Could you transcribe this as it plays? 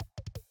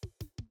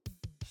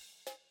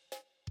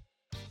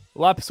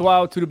Olá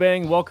pessoal, tudo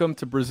bem? Welcome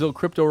to Brazil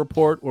Crypto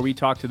Report, where we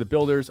talk to the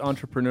builders,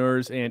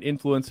 entrepreneurs, and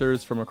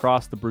influencers from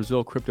across the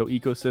Brazil crypto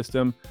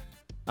ecosystem.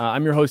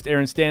 I'm your host,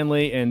 Aaron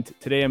Stanley, and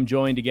today I'm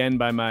joined again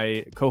by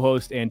my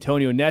co-host,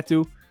 Antonio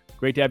Neto.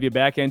 Great to have you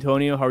back,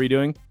 Antonio. How are you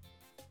doing?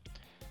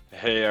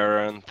 Hey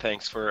Aaron,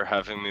 thanks for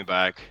having me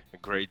back. A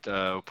great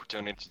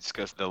opportunity to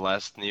discuss the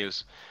last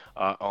news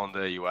on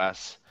the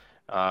US.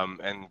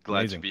 And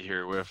glad to Amazing. be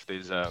here with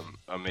these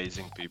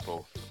amazing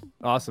people.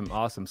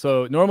 Awesome.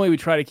 So normally we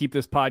try to keep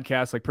this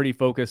podcast pretty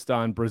focused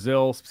on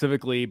Brazil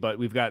specifically, but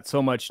we've got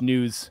so much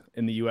news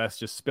in the US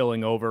just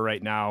spilling over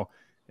right now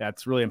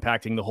that's really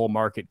impacting the whole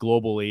market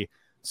globally.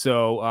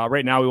 So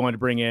right now we want to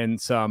bring in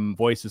some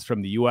voices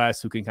from the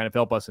US who can kind of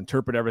help us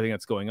interpret everything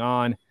that's going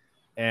on,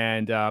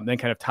 and then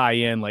kind of tie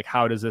in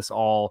how does this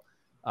all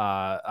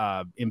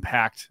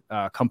impact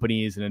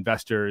companies and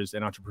investors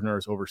and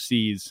entrepreneurs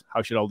overseas.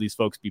 How should all these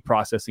folks be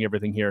processing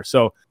everything here?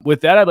 So with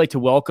that, I'd like to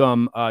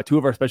welcome two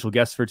of our special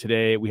guests for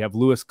today. We have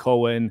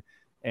Cohen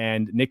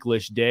and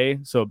Nikhilesh Day.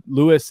 So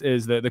Louis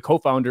is the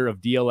co-founder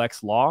of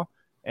DLX Law,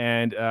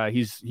 and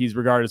he's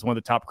regarded as one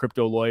of the top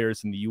crypto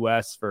lawyers in the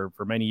US for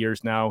many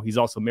years now. He's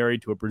also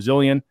married to a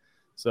Brazilian,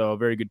 so a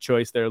very good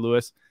choice there,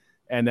 Louis.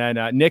 And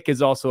then Nick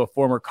is also a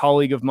former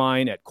colleague of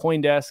mine at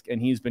CoinDesk, and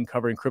he's been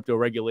covering crypto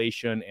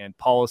regulation and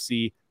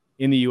policy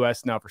in the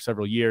U.S. now for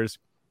several years.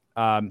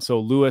 So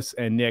Louis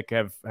and Nick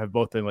have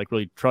both been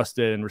really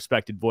trusted and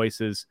respected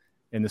voices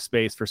in the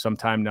space for some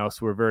time now.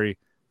 So we're very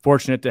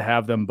fortunate to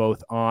have them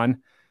both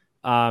on.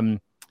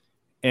 With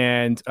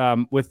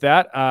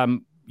that,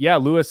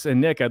 Louis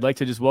and Nick, I'd like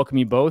to just welcome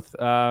you both,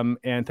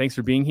 and thanks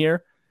for being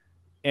here.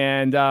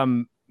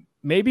 And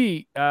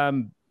maybe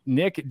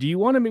Nick, do you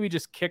want to maybe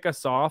just kick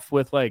us off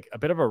with a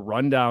bit of a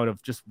rundown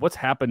of just what's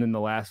happened in the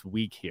last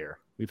week here?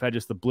 We've had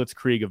just the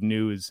blitzkrieg of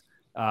news,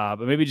 but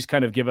maybe just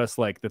kind of give us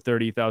the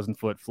 30,000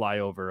 foot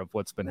flyover of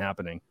what's been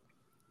happening.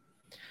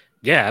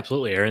 Yeah,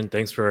 absolutely, Aaron.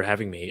 Thanks for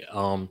having me.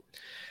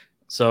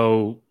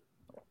 So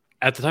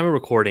at the time of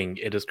recording,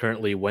 it is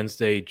currently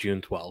Wednesday,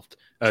 June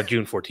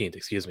 14th,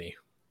 excuse me.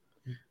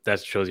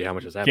 That shows you how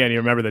much has happened. Can't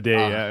even remember the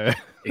day.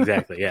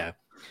 Exactly, yeah.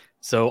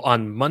 So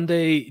on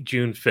Monday,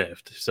 June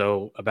 5th,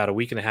 so about a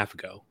week and a half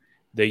ago,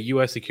 the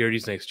U.S.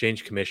 Securities and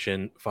Exchange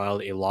Commission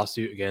filed a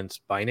lawsuit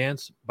against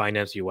Binance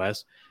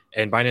US,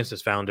 and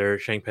Binance's founder,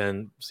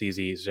 Changpeng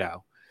CZ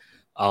Zhao.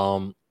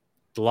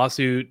 The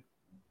lawsuit,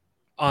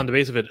 on the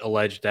base of it,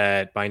 alleged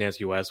that Binance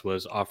US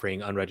was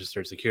offering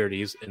unregistered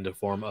securities in the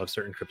form of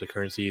certain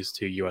cryptocurrencies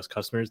to U.S.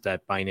 customers,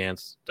 that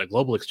Binance, the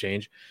global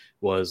exchange,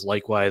 was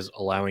likewise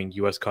allowing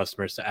U.S.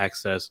 customers to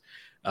access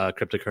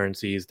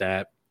cryptocurrencies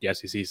that the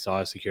SEC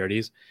saw as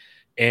securities.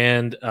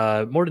 And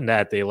more than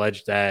that, they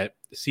alleged that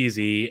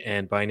CZ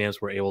and Binance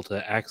were able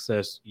to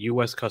access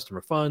U.S. customer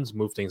funds,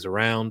 move things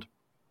around,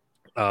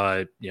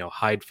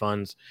 hide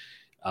funds,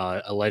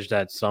 alleged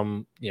that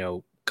some,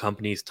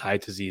 companies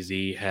tied to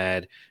ZZ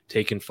had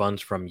taken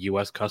funds from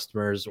U.S.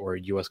 customers or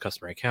U.S.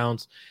 customer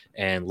accounts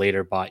and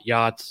later bought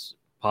yachts,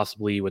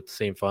 possibly with the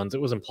same funds.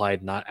 It was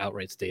implied, not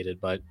outright stated,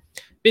 but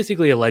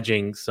basically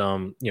alleging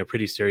some,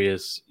 pretty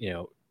serious,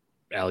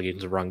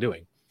 allegations of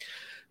wrongdoing.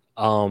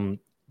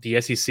 The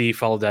SEC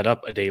followed that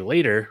up a day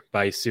later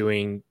by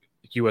suing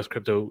U.S.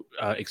 crypto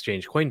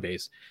exchange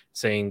Coinbase,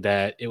 saying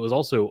that it was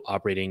also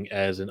operating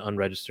as an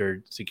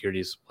unregistered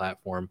securities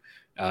platform,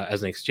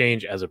 as an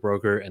exchange, as a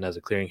broker, and as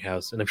a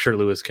clearinghouse. And I'm sure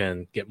Louis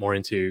can get more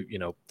into,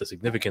 the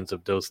significance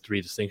of those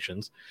three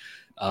distinctions.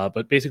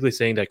 But basically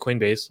saying that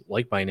Coinbase,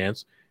 like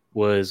Binance,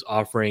 was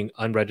offering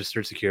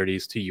unregistered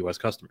securities to U.S.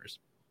 customers.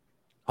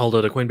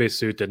 Although the Coinbase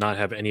suit did not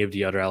have any of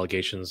the other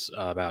allegations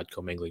about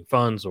commingling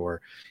funds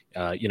or,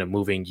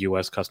 moving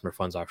U.S. customer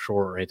funds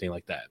offshore or anything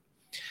like that.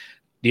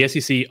 The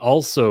SEC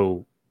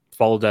also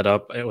followed that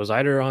up. It was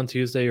either on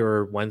Tuesday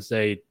or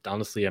Wednesday.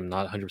 Honestly, I'm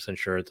not 100%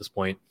 sure at this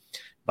point.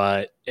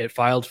 But it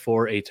filed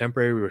for a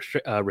temporary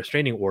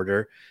restraining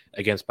order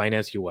against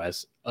Binance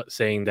US,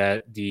 saying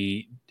that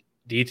the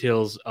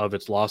details of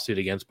its lawsuit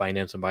against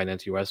Binance and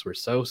Binance US were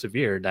so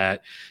severe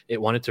that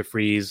it wanted to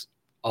freeze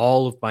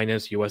all of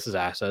Binance US's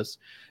assets,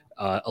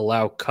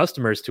 allow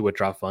customers to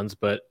withdraw funds,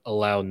 but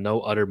allow no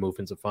other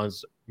movements of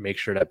funds, make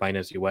sure that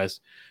Binance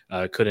US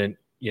couldn't,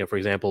 for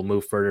example,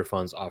 move further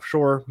funds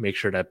offshore, make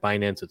sure that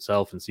Binance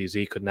itself and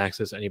CZ couldn't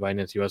access any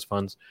Binance US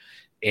funds,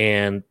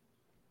 and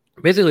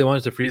basically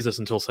wanted to freeze this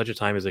until such a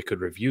time as they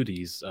could review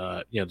these,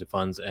 the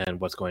funds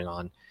and what's going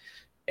on.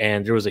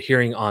 And there was a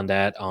hearing on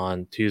that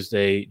on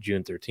Tuesday,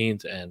 June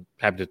 13th, and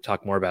happy to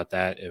talk more about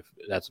that if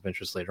that's of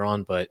interest later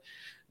on. But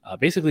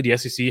basically, the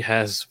SEC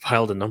has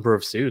filed a number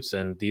of suits,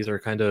 and these are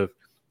kind of,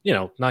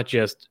 not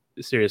just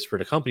serious for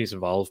the companies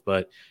involved,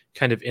 but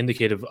kind of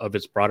indicative of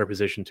its broader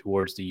position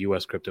towards the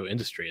U.S. crypto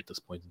industry at this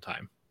point in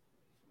time.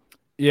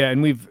 Yeah,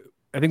 and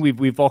I think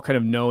we've all kind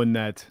of known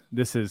that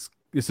this has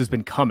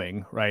been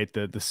coming, right?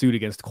 The suit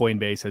against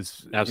Coinbase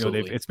has,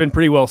 absolutely, it's been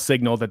pretty well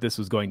signaled that this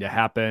was going to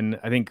happen.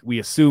 I think we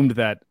assumed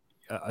that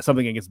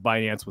something against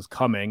Binance was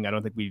coming. I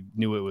don't think we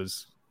knew it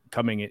was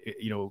coming,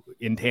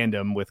 in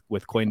tandem with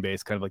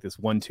Coinbase, kind of like this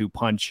 1-2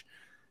 punch.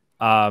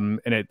 And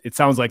it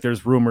sounds like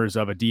there's rumors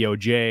of a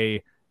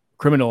DOJ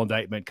criminal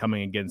indictment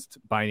coming against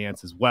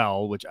Binance as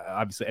well, which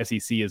obviously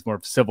SEC is more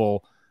of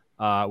civil,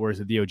 whereas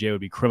the DOJ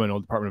would be criminal.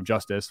 Department of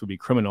Justice would be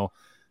criminal.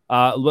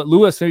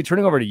 Lewis, maybe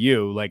turning over to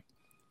you, like,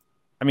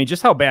 I mean,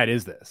 just how bad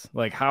is this?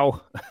 Like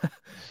how, I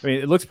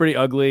mean, it looks pretty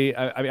ugly.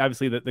 I mean,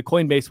 obviously the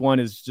Coinbase one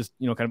is just,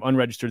 kind of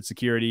unregistered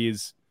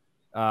securities.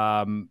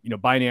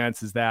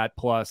 Binance is that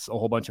plus a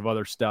whole bunch of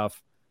other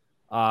stuff.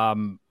 How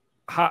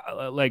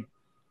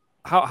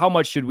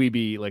much should we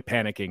be like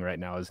panicking right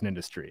now as an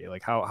industry?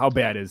 Like how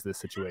bad is this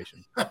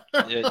situation?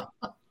 Yeah.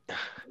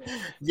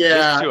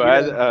 Yeah. Just to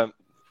add,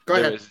 Go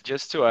ahead.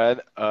 just to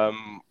add,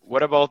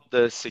 what about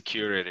the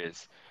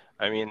securities?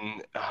 I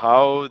mean,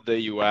 how the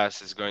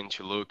US is going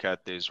to look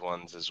at these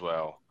ones as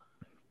well?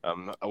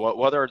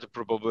 What are the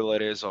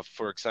probabilities of,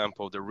 for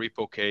example, the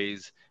Ripple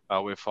case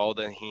with all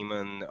the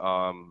Heman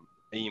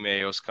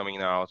emails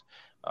coming out?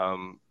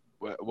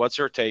 What's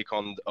your take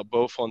on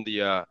both on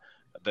the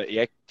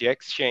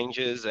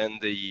exchanges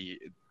and the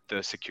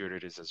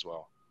securities as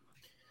well?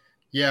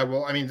 Yeah,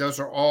 well, I mean, those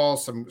are all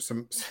some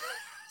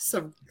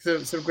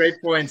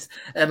great points.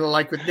 And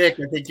like with Nick,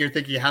 I think you're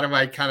thinking, how do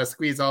I kind of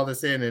squeeze all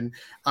this in? And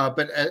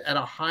but at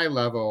a high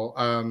level,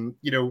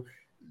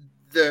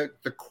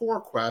 the core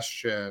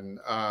question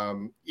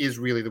is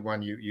really the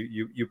one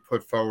you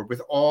put forward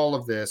with all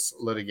of this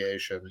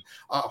litigation,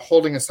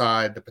 holding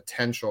aside the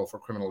potential for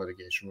criminal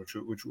litigation,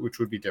 which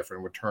would be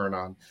different, would turn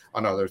on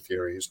other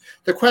theories.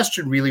 The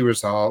question really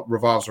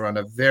revolves around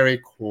a very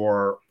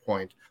core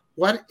point.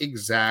 What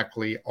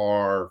exactly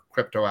are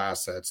crypto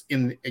assets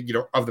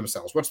of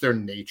themselves? What's their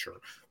nature?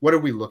 What are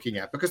we looking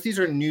at? Because these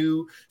are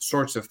new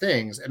sorts of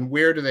things, and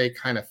where do they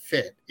kind of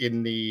fit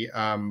in the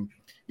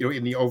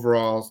in the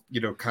overall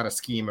kind of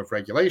scheme of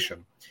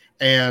regulation?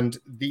 And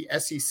the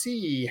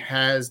SEC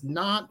has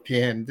not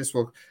been, this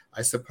will,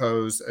 I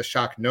suppose,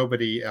 shock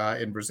nobody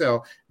in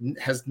Brazil,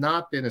 has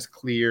not been as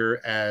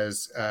clear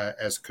as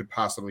could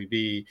possibly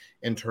be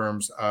in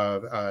terms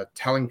of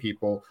telling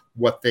people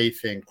what they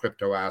think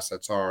crypto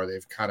assets are.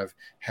 They've kind of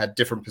had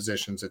different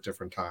positions at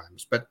different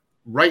times. But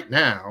right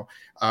now,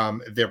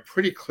 they're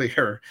pretty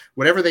clear,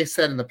 whatever they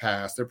said in the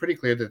past, they're pretty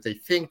clear that they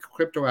think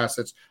crypto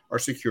assets are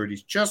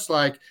securities, just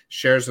like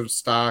shares of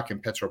stock in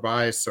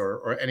Petrobras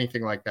or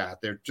anything like that.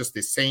 They're just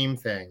the same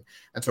thing.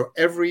 And so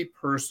every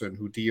person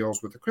who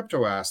deals with a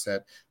crypto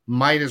asset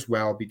might as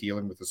well be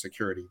dealing with a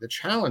security. The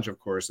challenge, of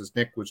course, as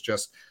Nick was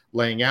just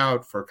laying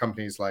out for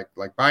companies like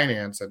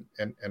Binance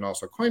and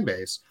also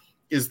Coinbase,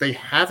 is they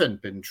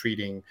haven't been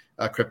treating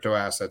crypto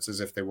assets as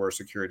if they were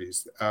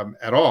securities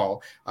at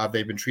all.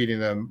 They've been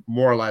treating them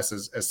more or less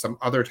as some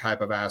other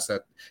type of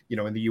asset.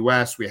 In the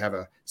US, we have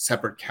a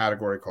separate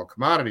category called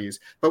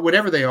commodities, but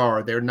whatever they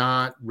are, they're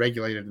not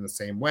regulated in the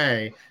same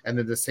way. And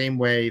in the same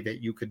way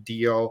that you could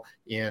deal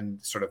in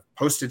sort of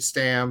postage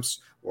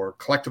stamps or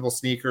collectible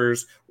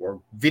sneakers or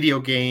video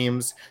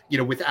games,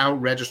 without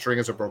registering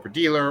as a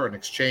broker-dealer or an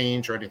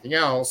exchange or anything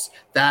else.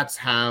 That's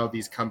how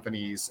these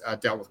companies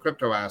dealt with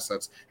crypto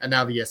assets. And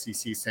now the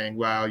SEC is saying,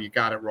 well, you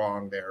got it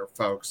wrong there,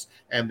 folks.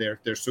 And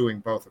they're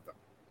suing both of them.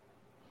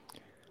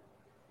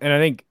 And I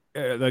think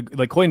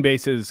like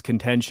Coinbase's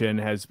contention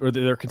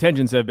their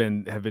contentions have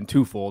been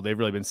twofold. They've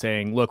really been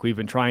saying, look, we've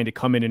been trying to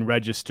come in and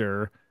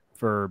register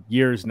for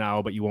years now,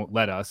 but you won't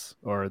let us,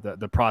 or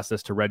the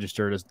process to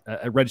register as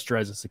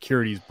a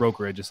securities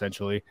brokerage,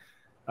 essentially.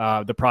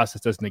 The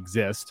process doesn't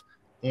exist.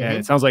 Mm-hmm. And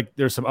it sounds like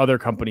there's some other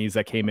companies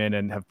that came in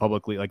and have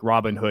publicly, like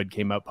Robinhood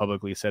came out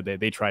publicly, said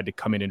that they tried to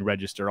come in and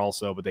register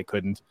also, but they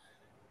couldn't.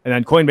 And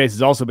then Coinbase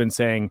has also been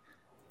saying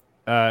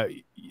to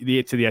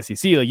the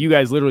SEC, like, you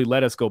guys literally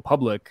let us go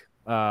public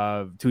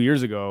 2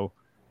 years ago,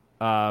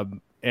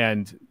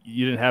 and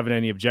you didn't have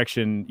any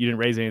objection. You didn't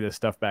raise any of this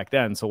stuff back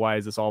then. So why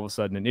is this all of a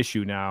sudden an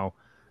issue now?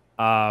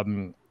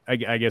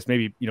 I guess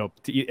maybe,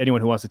 to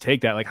anyone who wants to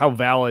take that, like, how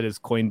valid is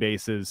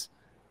Coinbase's,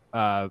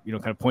 kind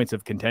of points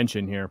of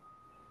contention here?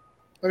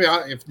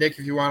 If Nick,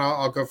 if you want,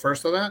 I'll go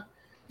first on that.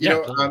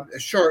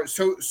 Sure.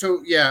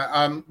 So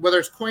yeah, whether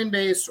it's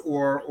Coinbase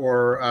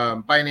or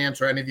Binance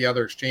or any of the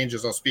other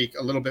exchanges, I'll speak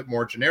a little bit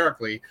more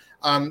generically.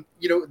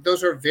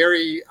 Those are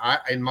very,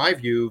 in my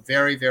view,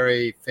 very,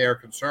 very fair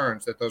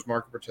concerns that those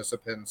market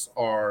participants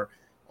are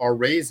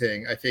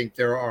raising. I think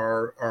there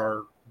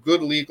are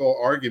good legal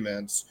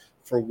arguments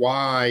for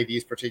why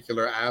these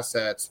particular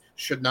assets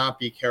should not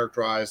be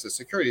characterized as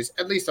securities,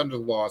 at least under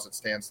the law as it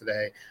stands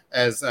today.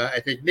 As I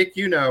think, Nick,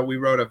 we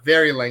wrote a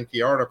very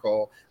lengthy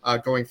article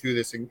going through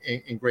this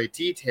in great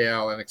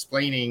detail and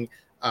explaining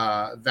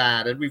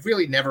that. And we've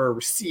really never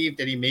received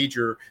any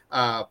major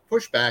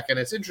pushback. And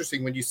it's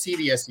interesting when you see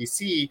the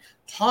SEC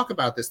talk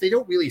about this, they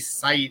don't really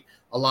cite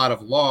a lot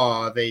of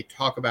law. They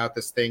talk about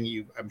this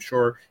thing I'm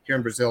sure here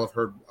in Brazil have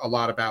heard a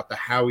lot about, the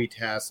Howey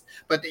test,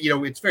 but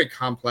it's very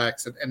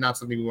complex and not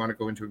something we want to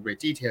go into in great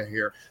detail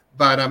here.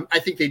 But I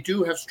think they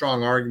do have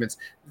strong arguments.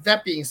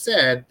 That being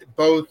said,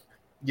 both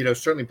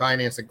certainly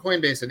Binance and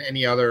Coinbase and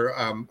any other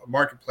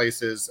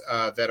marketplaces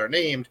that are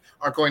named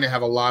are going to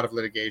have a lot of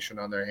litigation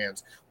on their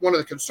hands. One of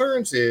the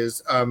concerns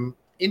is,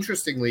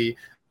 interestingly,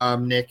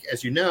 Nick,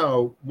 as you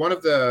know, one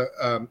of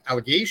the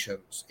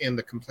allegations in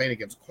the complaint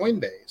against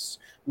Coinbase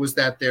was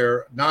that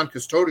their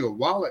non-custodial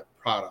wallet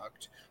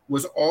product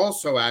was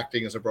also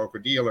acting as a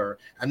broker-dealer.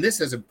 And this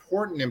has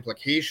important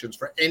implications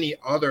for any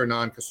other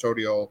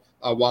non-custodial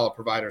wallet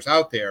providers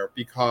out there,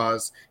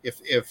 because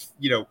if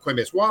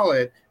Coinbase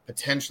Wallet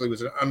potentially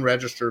was an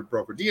unregistered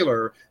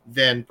broker-dealer,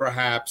 then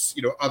perhaps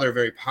other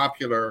very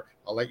popular,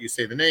 I'll let you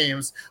say the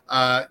names,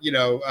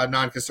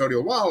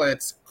 non-custodial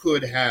wallets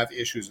could have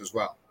issues as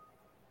well.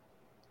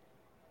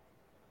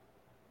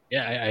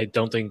 Yeah, I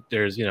don't think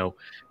there's too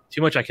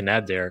much I can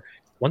add there.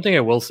 One thing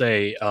I will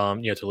say,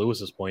 to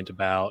Lewis's point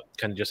about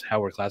kind of just how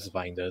we're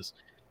classifying this.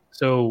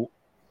 So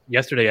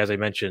yesterday, as I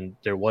mentioned,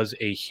 there was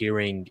a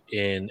hearing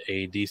in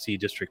a DC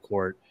district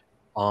court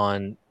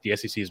on the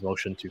SEC's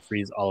motion to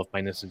freeze all of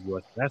Binance's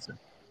U.S. assets.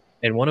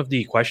 And one of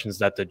the questions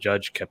that the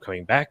judge kept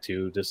coming back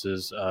to, this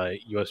is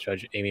U.S.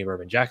 Judge Amy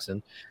Mervyn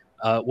Jackson,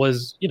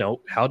 was,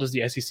 how does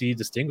the SEC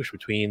distinguish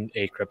between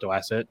a crypto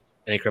asset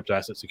and a crypto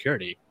asset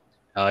security?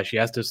 She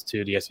asked this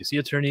to the SEC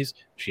attorneys.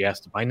 She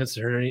asked the Binance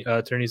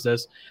attorneys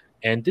this,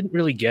 and didn't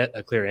really get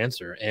a clear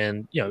answer.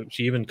 And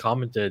she even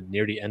commented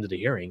near the end of the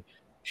hearing,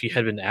 she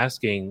had been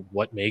asking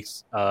what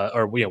makes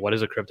what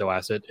is a crypto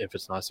asset if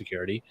it's not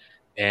security,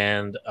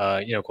 and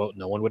quote,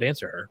 no one would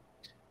answer her.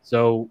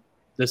 So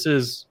this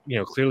is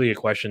clearly a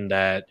question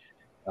that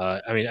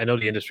I know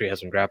the industry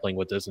has been grappling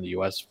with this in the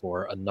U.S.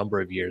 for a number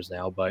of years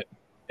now, but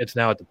it's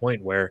now at the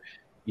point where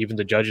even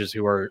the judges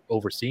who are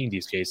overseeing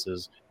these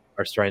cases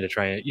are trying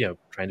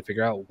to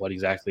figure out what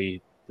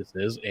exactly this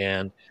is,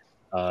 and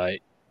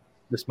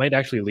this might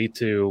actually lead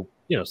to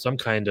some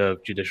kind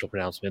of judicial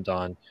pronouncement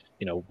on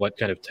what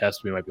kind of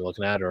test we might be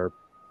looking at, or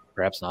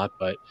perhaps not.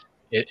 But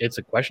it's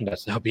a question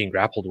that's now being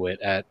grappled with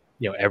at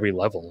every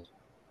level.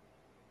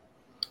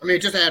 I mean,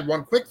 just to add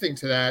one quick thing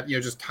to that,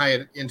 just tie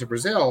it into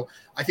Brazil.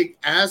 I think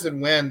as and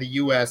when the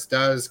U.S.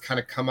 does kind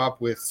of come up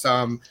with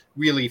some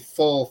really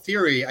full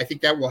theory, I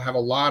think that will have a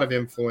lot of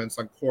influence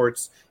on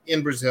courts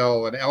in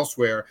Brazil and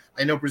elsewhere.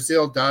 I know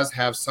Brazil does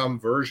have some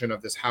version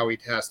of this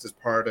Howey test as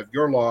part of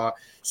your law.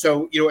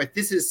 So, if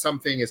this is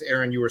something, as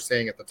Aaron, you were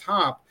saying at the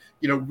top,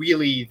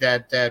 really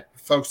that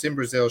folks in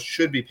Brazil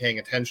should be paying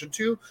attention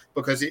to,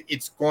 because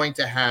it's going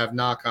to have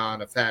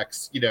knock-on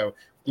effects,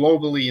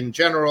 globally in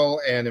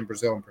general and in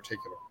Brazil in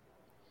particular.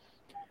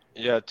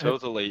 Yeah,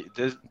 totally.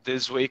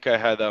 This week I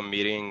had a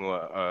meeting,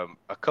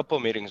 a couple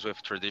meetings with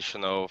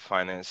traditional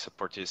finance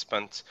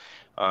participants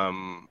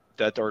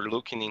that are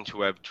looking into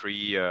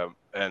Web3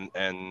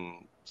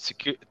 and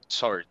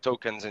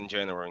tokens in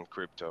general in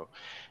crypto,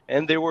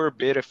 and they were a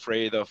bit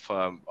afraid of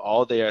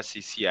all the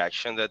SEC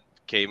action that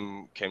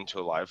came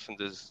to life in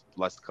this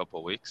last couple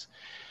of weeks.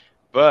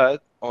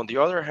 But on the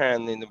other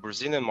hand, in the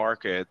Brazilian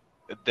market,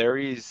 there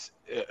is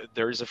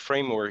a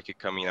framework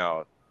coming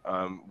out.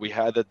 We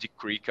had a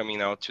decree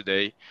coming out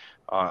today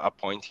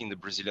appointing the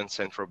Brazilian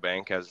Central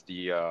Bank as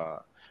the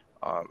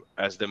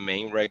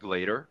main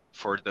regulator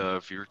for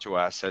the virtual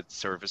asset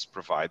service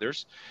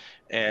providers.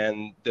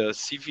 And the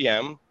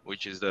CVM,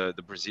 which is the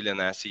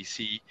Brazilian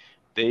SEC,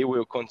 they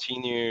will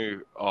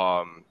continue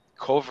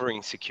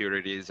covering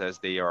securities as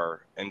they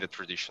are in the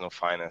traditional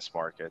finance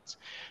markets.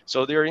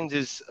 So they're in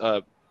this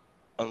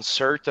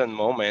uncertain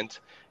moment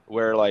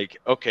where, like,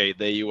 okay,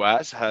 the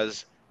US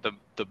has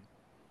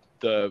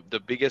the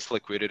biggest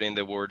liquidity in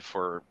the world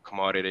for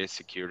commodities,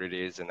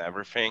 securities, and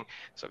everything.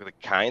 So they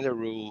kind of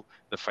rule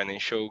the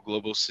financial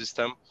global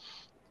system.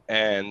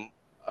 And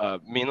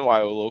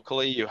meanwhile,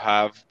 locally, you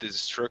have this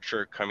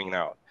structure coming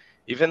out.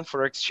 Even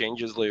for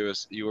exchanges,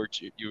 Lewis, you were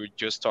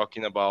just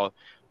talking about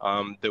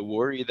the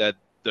worry that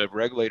the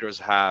regulators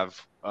have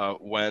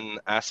when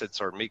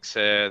assets are mixed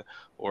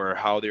or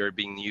how they are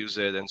being used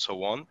and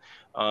so on.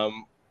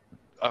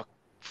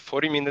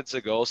 40 minutes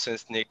ago,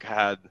 since Nick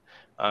had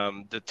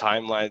the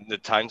timeline, the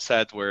time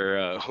set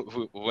where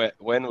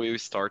when we were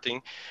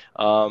starting,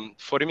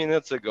 40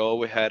 minutes ago,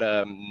 we had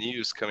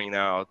news coming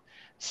out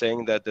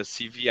saying that the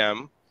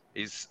CVM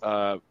is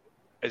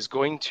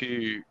going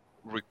to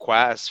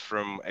request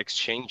from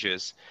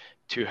exchanges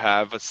to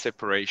have a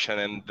separation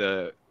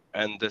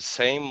and the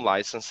same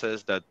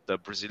licenses that the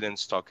Brazilian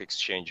Stock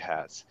Exchange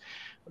has,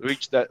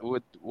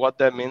 what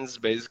that means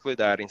basically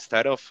that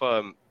instead of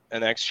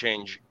an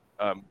exchange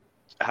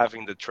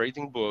having the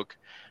trading book,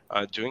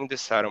 doing the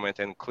settlement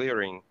and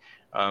clearing,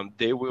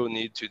 they will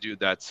need to do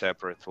that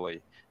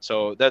separately.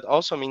 So that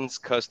also means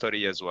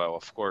custody as well,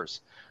 of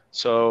course.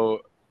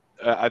 So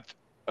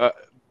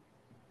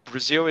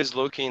Brazil is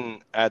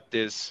looking at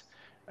this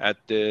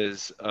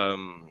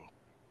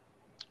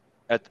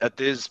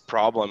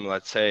problem,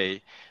 let's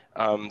say,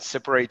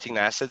 separating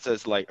assets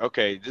as like,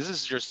 okay, this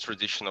is just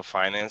traditional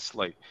finance,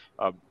 like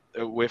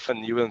with a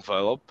new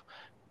envelope,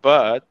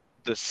 but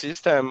the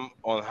system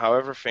on how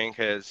everything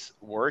is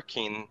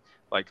working,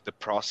 like the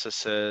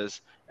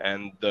processes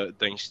and the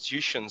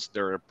institutions that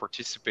are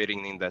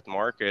participating in that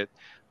market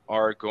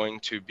are going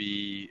to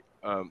be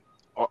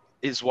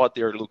is what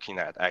they're looking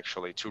at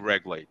actually to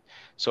regulate.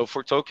 So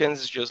for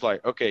tokens, it's just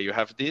like, okay, you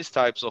have these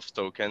types of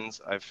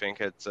tokens. I think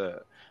it's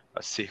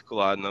a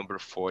circular number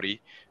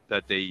 40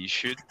 that they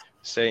issued,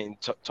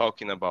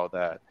 talking about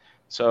that.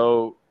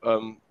 So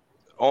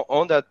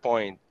on that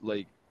point,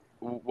 like,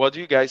 what do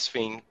you guys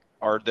think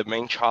are the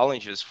main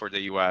challenges for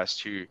the U.S.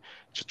 to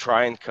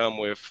try and come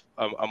with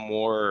a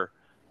more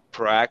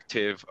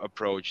proactive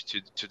approach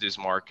to this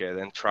market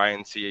and try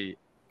and see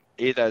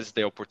it as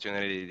the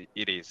opportunity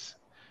it is?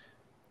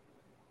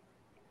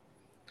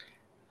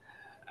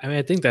 I mean,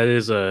 I think that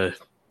is a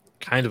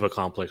kind of a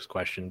complex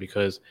question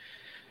because,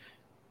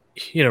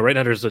 right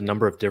now there's a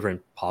number of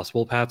different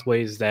possible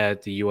pathways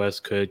that the U.S.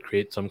 could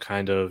create some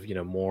kind of,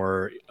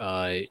 more,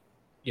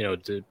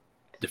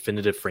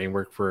 definitive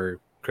framework for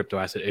crypto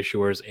asset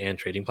issuers and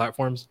trading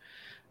platforms.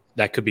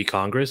 That could be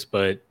Congress,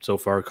 but so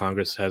far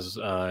Congress has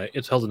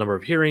it's held a number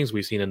of hearings.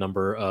 We've seen a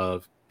number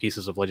of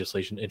pieces of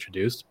legislation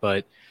introduced,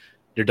 but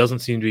there doesn't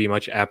seem to be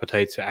much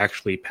appetite to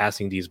actually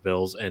passing these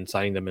bills and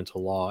signing them into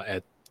law,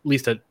 at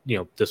least at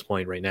this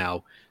point right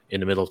now in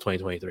the middle of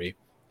 2023.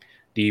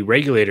 The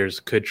regulators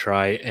could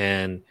try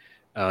and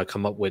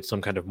come up with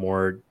some kind of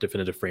more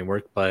definitive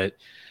framework, but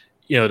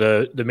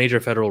the major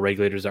federal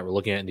regulators that we're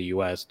looking at in the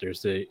U.S.,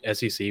 there's the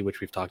SEC,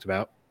 which we've talked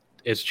about.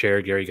 Its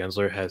chair, Gary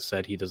Gensler, has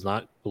said he does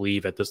not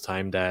believe at this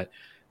time that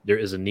there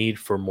is a need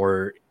for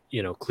more,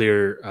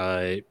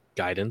 clear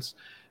guidance.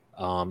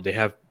 They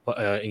have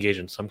engaged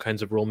in some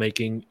kinds of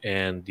rulemaking,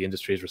 and the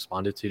industry has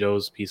responded to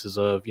those pieces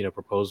of,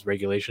 proposed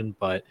regulation.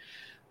 But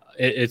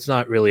it's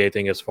not really, I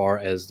think, as far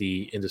as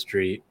the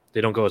industry. They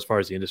don't go as far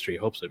as the industry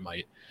hopes it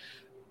might.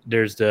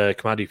 There's the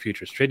Commodity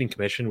Futures Trading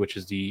Commission, which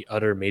is the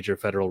other major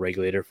federal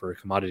regulator for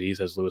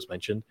commodities, as Lewis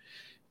mentioned.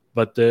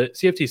 But the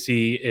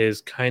CFTC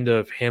is kind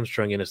of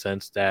hamstrung in a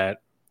sense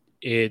that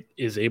it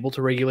is able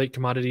to regulate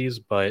commodities,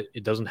 but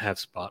it doesn't have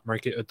spot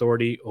market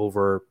authority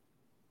over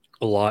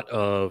a lot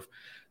of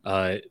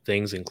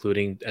things,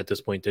 including at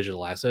this point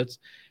digital assets.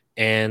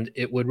 And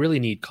it would really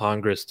need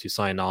Congress to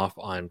sign off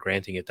on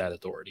granting it that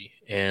authority.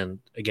 And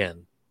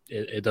again,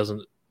 it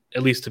doesn't,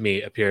 at least to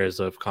me, appear as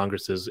if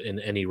Congress is in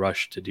any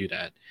rush to do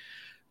that.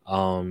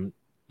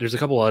 There's a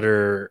couple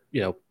other,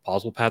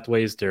 possible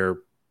pathways. They're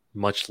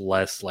much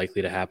less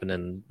likely to happen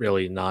and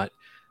really not,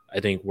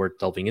 I think, worth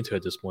delving into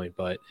at this point.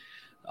 But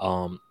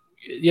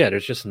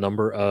there's just a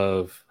number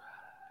of,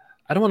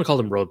 I don't want to call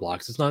them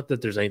roadblocks. It's not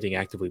that there's anything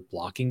actively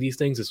blocking these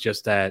things. It's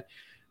just that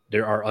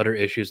there are other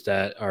issues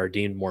that are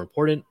deemed more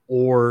important,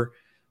 or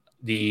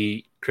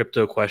the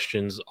crypto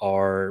questions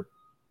are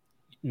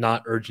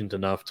not urgent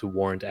enough to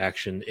warrant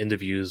action in the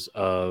views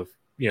of,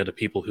 the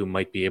people who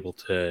might be able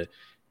to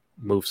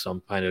move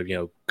some kind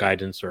of,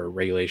 guidance or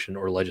regulation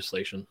or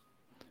legislation.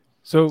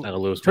 So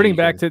turning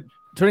back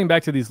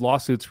to these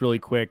lawsuits really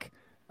quick,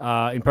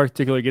 in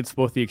particular against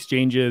both the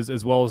exchanges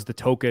as well as the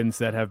tokens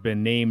that have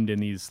been named in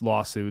these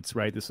lawsuits,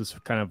 right? This is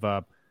kind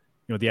of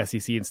the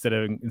SEC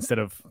instead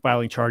of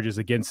filing charges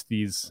against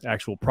these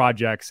actual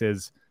projects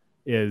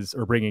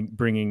or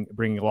bringing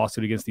a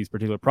lawsuit against these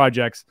particular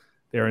projects,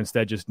 they're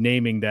instead just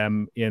naming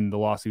them in the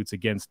lawsuits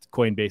against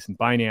Coinbase and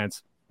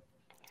Binance.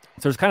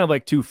 So there's kind of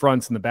like two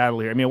fronts in the battle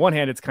here. I mean, on one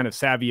hand, it's kind of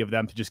savvy of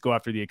them to just go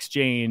after the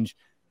exchange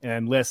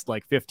and list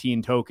like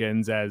 15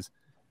 tokens as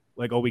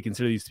like, oh, we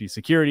consider these to be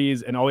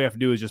securities. And all we have to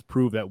do is just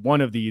prove that one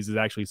of these is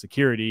actually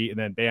security. And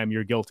then bam,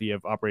 you're guilty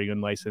of operating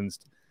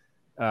unlicensed,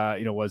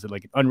 was it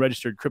like an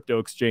unregistered crypto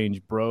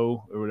exchange,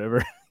 bro, or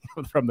whatever,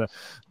 from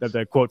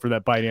the quote from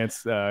that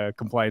Binance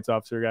compliance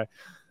officer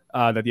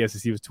guy that the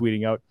SEC was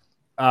tweeting out.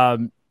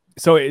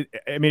 So it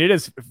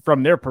is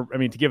from their,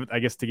 to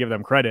give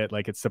them credit,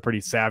 like it's a pretty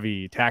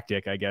savvy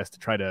tactic, I guess, to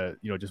try to,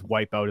 just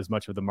wipe out as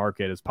much of the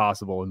market as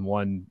possible in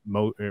one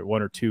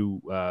or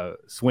two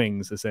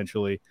swings,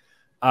 essentially.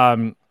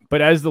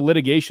 But as the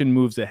litigation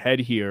moves ahead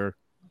here,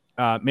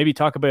 maybe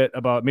talk a bit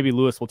about, maybe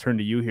Lewis, will turn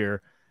to you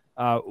here.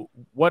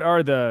 What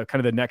are the kind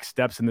of the next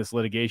steps in this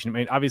litigation? I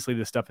mean, obviously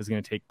this stuff is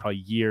going to take probably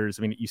years.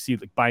 I mean, you see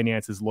like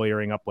Binance is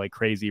lawyering up like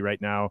crazy right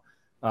now.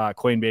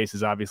 Coinbase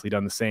has obviously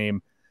done the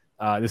same.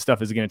 This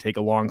stuff is going to take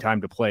a long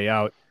time to play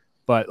out,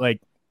 but like,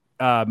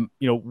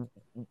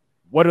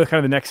 what are the kind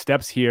of the next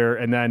steps here?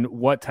 And then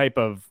what type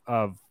of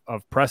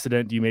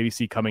precedent do you maybe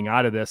see coming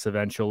out of this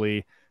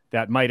eventually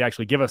that might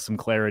actually give us some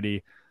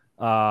clarity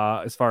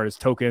as far as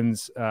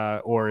tokens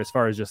or as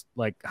far as just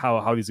like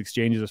how these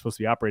exchanges are supposed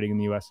to be operating in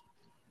the US?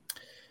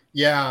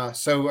 Yeah.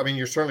 So, I mean,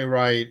 you're certainly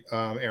right,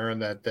 Aaron,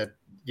 that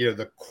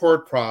the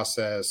court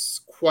process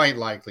quite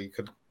likely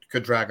could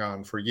drag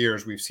on for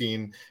years. We've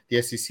seen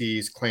the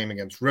SEC's claim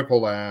against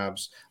Ripple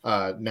Labs.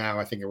 Now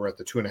I think we're at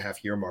the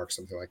 2.5-year mark,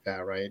 something like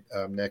that, right,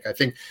 Nick? I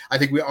think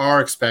we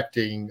are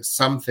expecting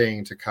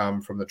something to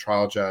come from the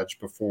trial judge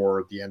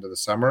before the end of the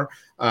summer.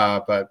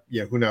 But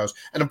who knows?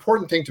 An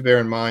important thing to bear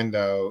in mind,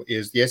 though,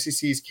 is the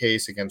SEC's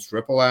case against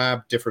Ripple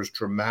Lab differs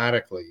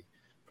dramatically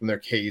from their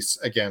case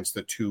against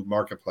the two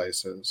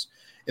marketplaces.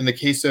 In the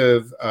case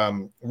of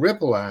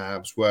Ripple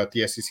Labs, what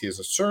the SEC has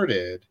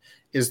asserted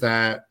is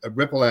that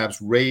Ripple Labs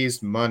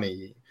raised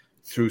money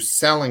through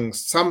selling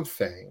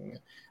something,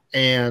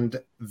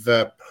 and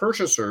the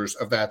purchasers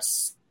of that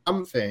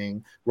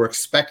something were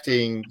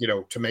expecting,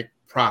 to make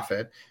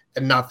profit,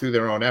 and not through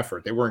their own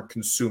effort. They weren't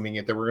consuming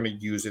it. They were going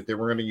to use it. They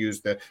were going to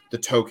use the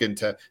token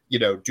to,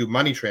 do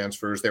money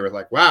transfers. They were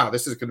like, wow,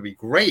 this is going to be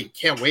great.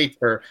 Can't wait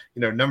for,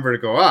 number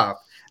to go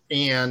up.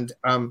 And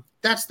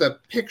that's the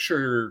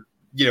picture,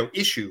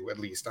 issue, at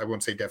least. I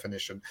won't say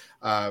definition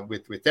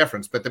with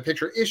deference, but the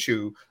picture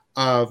issue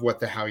of what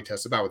the Howey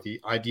test is about, what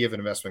the idea of an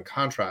investment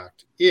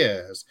contract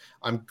is.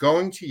 I'm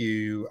going to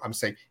you, I'm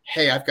saying,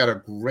 hey, I've got a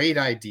great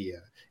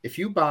idea. If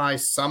you buy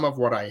some of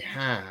what I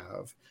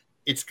have,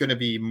 it's going to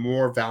be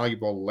more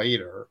valuable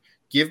later.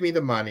 Give me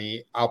the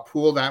money. I'll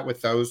pool that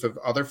with those of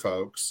other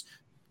folks,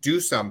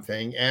 do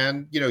something,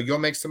 and you'll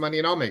make some money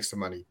and I'll make some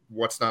money.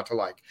 What's not to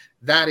like?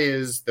 That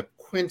is the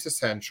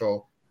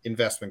quintessential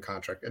investment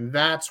contract. And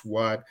that's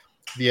what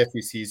the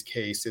SEC's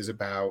case is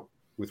about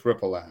with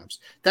Ripple Labs.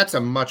 That's a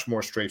much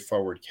more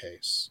straightforward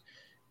case.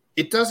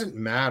 It doesn't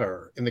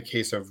matter in the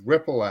case of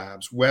Ripple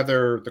Labs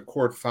whether the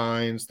court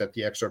finds that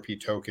the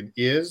XRP token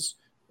is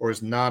or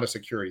is not a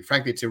security.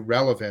 Frankly, it's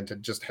irrelevant.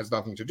 It just has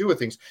nothing to do with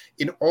things.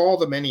 In all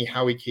the many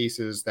Howey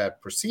cases that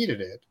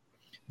preceded it,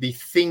 the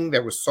thing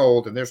that was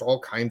sold, and there's all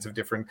kinds of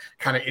different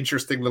kind of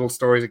interesting little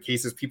stories of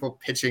cases, people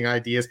pitching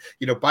ideas,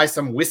 buy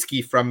some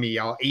whiskey from me,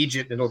 I'll age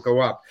it and it'll go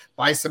up.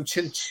 Buy some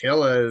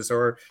chinchillas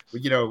or,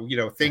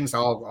 things,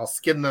 I'll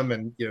skin them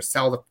and,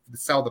 sell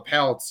the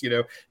pelts.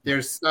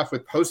 There's stuff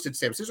with postage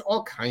stamps. There's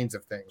all kinds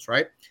of things,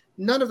 right?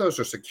 None of those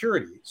are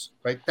securities,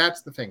 right?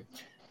 That's the thing.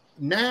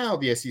 Now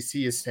the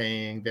SEC is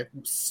saying that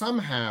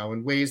somehow,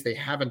 in ways they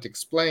haven't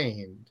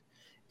explained,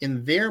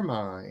 in their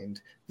mind,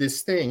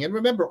 this thing, and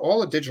remember,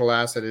 all a digital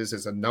asset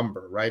is a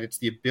number, right? It's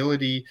the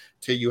ability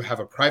you have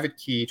a private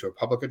key to a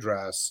public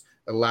address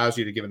that allows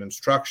you to give an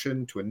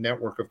instruction to a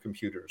network of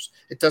computers.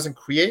 It doesn't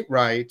create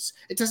rights.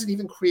 It doesn't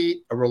even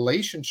create a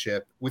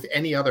relationship with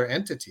any other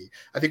entity.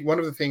 I think one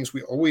of the things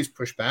we always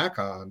push back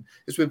on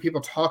is when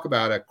people talk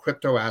about a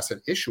crypto asset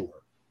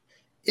issuer.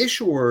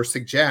 Issuer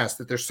suggests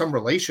that there's some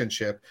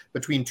relationship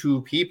between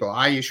two people.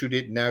 I issued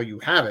it, now you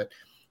have it.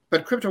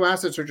 But crypto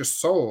assets are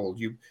just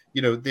sold.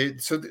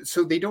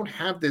 So they don't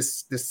have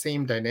this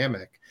same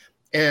dynamic.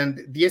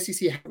 And the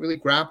SEC haven't really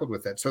grappled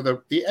with that. So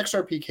the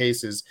XRP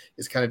case is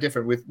kind of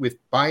different. With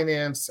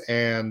Binance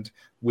and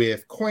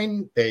with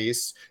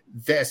Coinbase,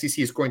 the SEC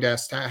is going to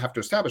have to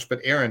establish. But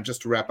Aaron,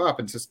 just to wrap up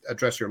and just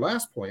address your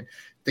last point,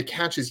 the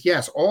catch is,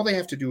 yes, all they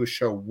have to do is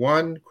show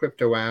one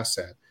crypto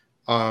asset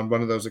on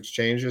one of those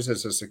exchanges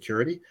as a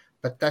security.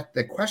 But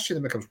the question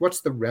then becomes,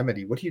 what's the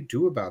remedy? What do you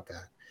do about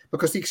that?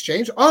 Because the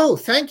exchange, oh,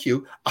 thank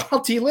you, I'll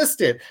delist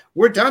it.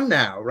 We're done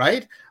now,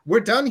 right? We're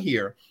done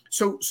here.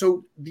 So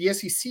the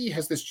SEC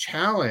has this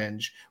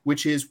challenge,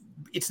 which is,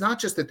 it's not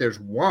just that there's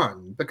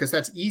one, because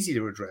that's easy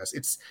to address.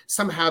 It's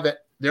somehow that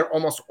they're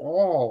almost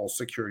all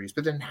securities.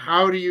 But then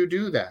how do you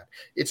do that?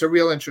 It's a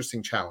real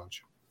interesting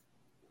challenge.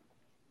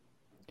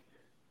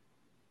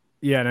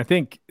 Yeah, and I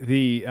think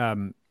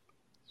moving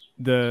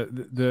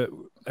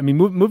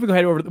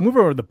ahead over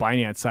the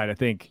Binance side, I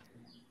think,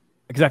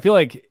 because I feel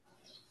like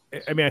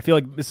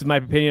this is my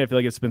opinion. I feel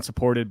like it's been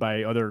supported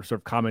by other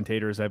sort of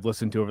commentators I've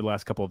listened to over the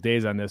last couple of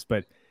days on this, but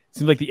it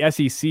seems like the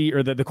SEC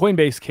or the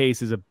Coinbase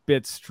case is a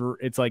bit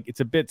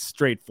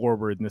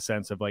straightforward in the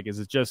sense of like, is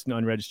it just an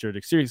unregistered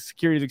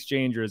securities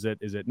exchange or is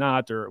it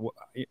not?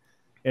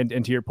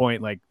 And to your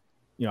point, like,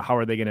 how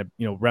are they going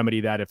to,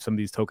 remedy that if some of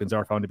these tokens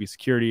are found to be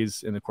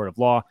securities in the court of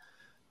law?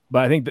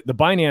 But I think that the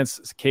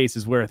Binance case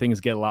is where things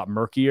get a lot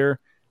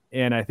murkier.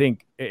 And I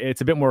think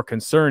it's a bit more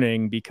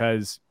concerning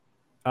because,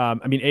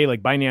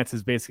 like Binance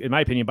is basically, in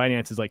my opinion,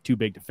 Binance is like too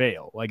big to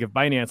fail. Like if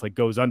Binance like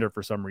goes under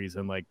for some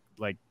reason, like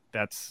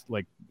that's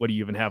like, what do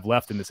you even have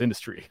left in this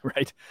industry?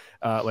 Right.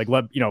 I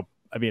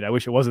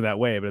wish it wasn't that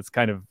way, but it's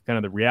kind of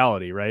the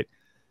reality. Right.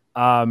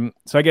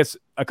 So I guess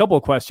a couple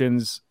of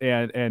questions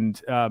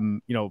and I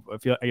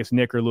guess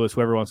Nick or Lewis,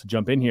 whoever wants to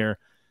jump in here.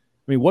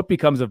 I mean, what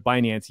becomes of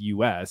Binance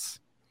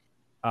US?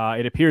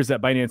 It appears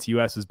that Binance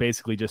US is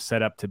basically just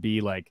set up to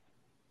be like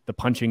the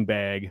punching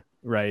bag,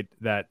 right?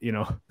 That,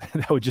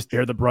 that would just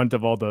bear the brunt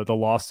of all the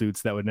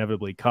lawsuits that would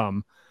inevitably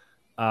come.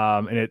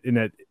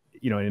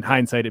 In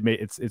hindsight,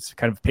 it's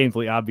kind of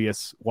painfully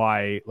obvious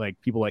why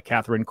like people like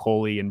Catherine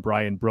Coley and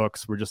Brian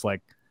Brooks were just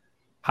like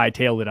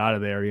hightailed it out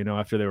of there,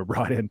 after they were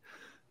brought in.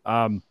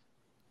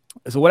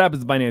 So what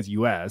happens to Binance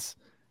US?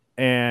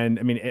 And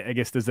I mean, I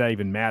guess, does that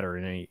even matter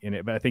in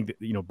it? But I think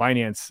that,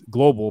 Binance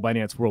Global,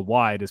 Binance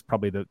Worldwide is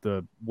probably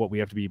the what we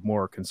have to be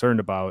more concerned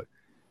about.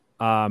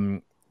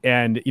 And,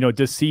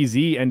 does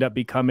CZ and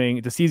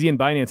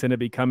Binance end up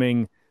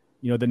becoming,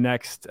 the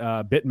next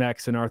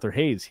BitMEX and Arthur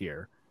Hayes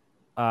here?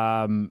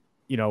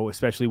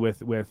 Especially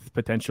with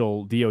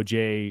potential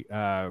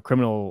DOJ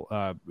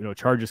criminal,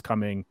 charges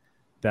coming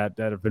that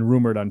have been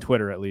rumored on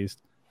Twitter, at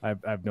least. I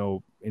have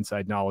no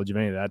inside knowledge of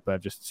any of that, but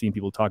I've just seen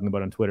people talking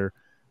about it on Twitter.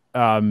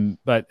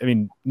 But I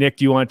mean, Nick,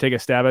 do you want to take a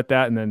stab at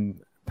that and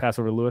then pass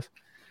over to Lewis?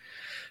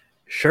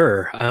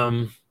 Sure.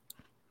 On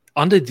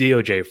the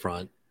DOJ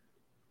front,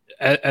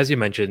 as you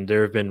mentioned,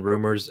 there have been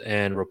rumors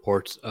and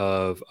reports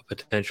of a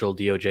potential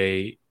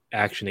DOJ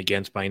action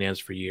against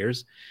Binance for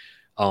years.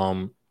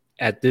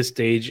 At this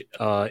stage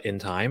in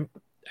time,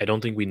 I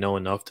don't think we know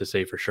enough to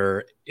say for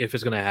sure if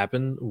it's going to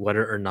happen,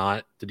 whether or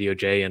not the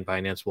DOJ and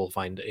Binance will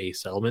find a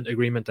settlement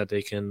agreement that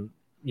they can,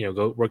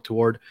 go work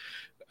toward,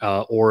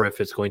 or if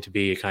it's going to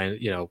be a kind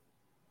of,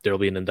 there'll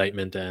be an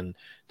indictment and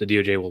the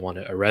DOJ will want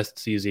to arrest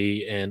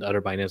CZ and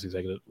other Binance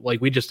executives.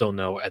 Like, we just don't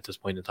know at this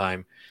point in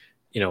time,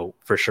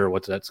 for sure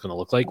what that's going to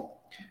look like.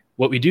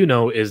 What we do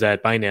know is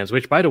that Binance,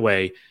 which, by the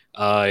way,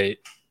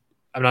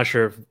 I'm not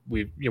sure if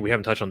we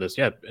haven't touched on this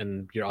yet,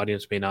 and your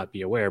audience may not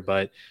be aware,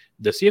 but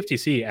the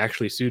CFTC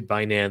actually sued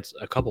Binance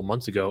a couple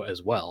months ago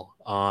as well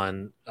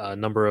on a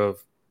number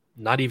of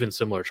not even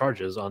similar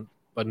charges,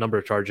 but a number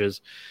of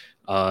charges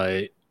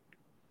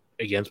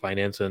against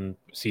Binance and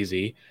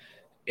CZ.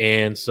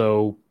 And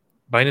so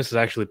Binance is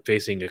actually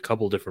facing a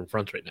couple different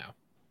fronts right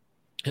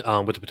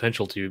now, with the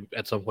potential to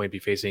at some point be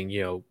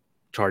facing,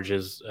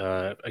 charges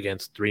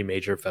against 3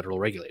 major federal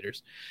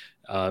regulators.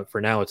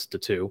 For now, it's the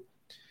 2.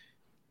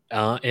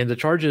 And the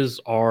charges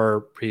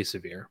are pretty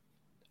severe.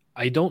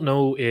 I don't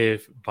know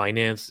if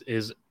Binance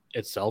is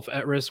itself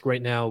at risk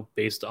right now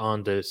based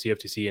on the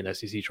CFTC and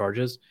SEC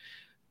charges.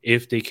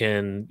 If they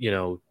can,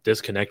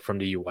 disconnect from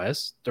the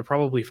U.S., they're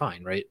probably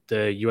fine, right?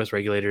 The U.S.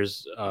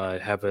 regulators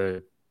have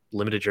a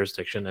limited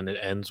jurisdiction, and it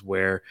ends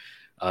where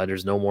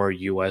there's no more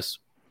U.S.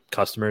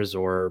 customers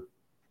or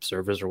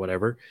servers or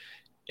whatever.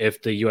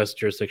 If the U.S.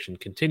 jurisdiction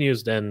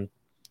continues, then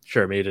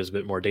sure, maybe there's a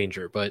bit more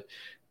danger. But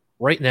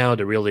right now,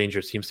 the real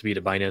danger seems to be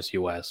the Binance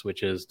US,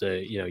 which is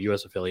the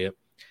US affiliate.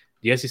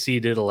 The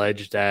SEC did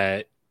allege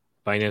that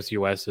Binance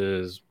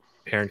US's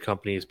parent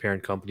company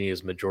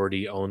is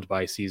majority owned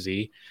by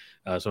CZ,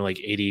 something like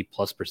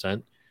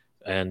 80+%,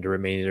 and the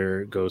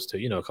remainder goes to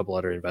a couple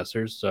other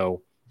investors.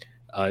 So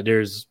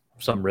there's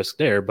some risk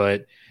there.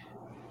 But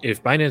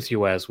if Binance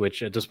US,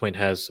 which at this point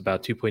has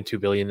about 2.2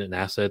 billion in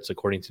assets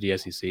according to the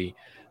SEC,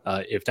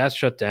 if that's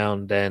shut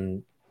down,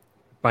 then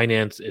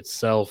Binance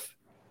itself,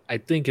 I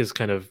think, is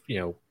kind of,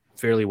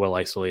 fairly well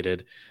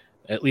isolated,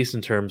 at least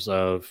in terms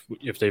of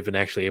if they've been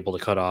actually able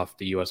to cut off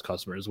the U.S.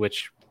 customers,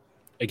 which,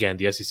 again,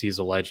 the SEC has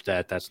alleged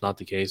that that's not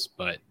the case,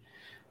 but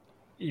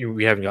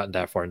we haven't gotten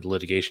that far into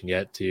litigation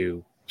yet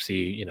to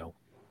see,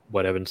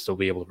 what evidence they'll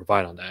be able to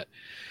provide on that.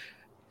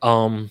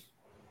 I'll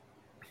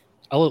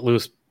let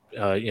Lewis,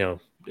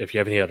 if you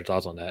have any other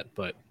thoughts on that,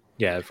 but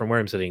yeah, from where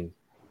I'm sitting,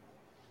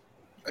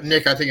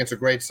 Nick, I think it's a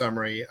great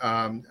summary.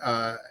 And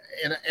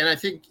I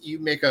think you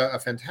make a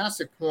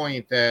fantastic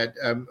point that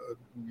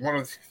one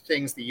of the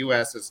things the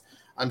U.S. is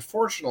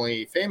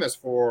unfortunately famous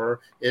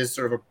for is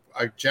sort of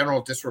a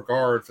general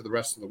disregard for the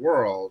rest of the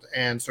world,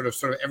 and sort of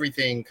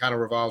everything kind of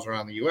revolves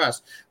around the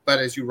U.S. But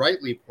as you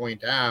rightly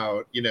point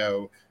out,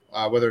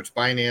 whether it's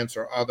Binance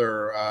or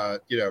other,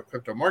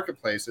 crypto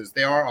marketplaces,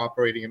 they are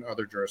operating in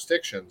other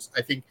jurisdictions.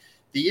 I think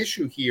the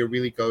issue here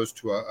really goes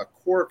to a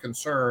core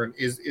concern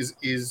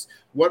is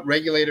what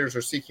regulators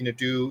are seeking to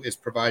do is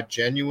provide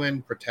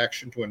genuine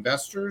protection to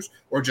investors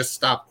or just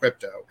stop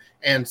crypto.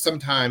 And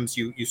sometimes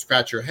you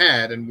scratch your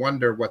head and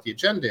wonder what the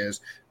agenda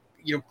is.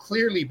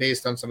 Clearly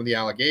based on some of the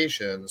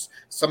allegations,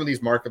 some of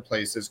these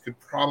marketplaces could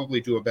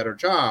probably do a better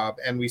job.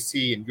 And we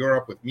see in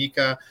Europe with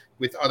MiCA,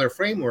 with other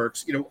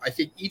frameworks, I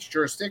think each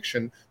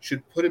jurisdiction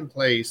should put in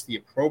place the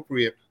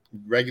appropriate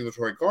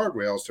regulatory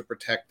guardrails to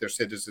protect their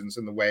citizens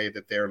in the way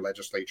that their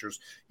legislatures,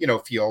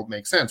 feel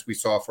makes sense. We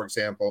saw, for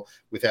example,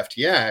 with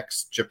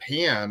FTX,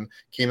 Japan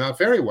came out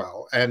very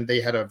well, and they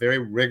had a very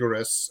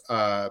rigorous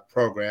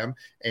program.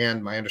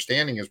 And my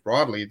understanding is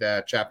broadly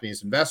that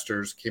Japanese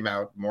investors came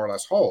out more or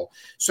less whole.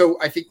 So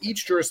I think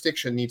each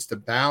jurisdiction needs to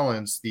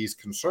balance these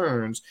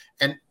concerns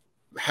and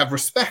have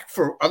respect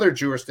for other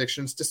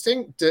jurisdictions'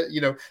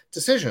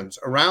 decisions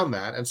around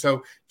that. And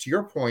so, to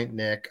your point,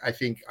 Nick, I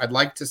think I'd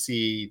like to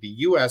see the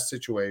U.S.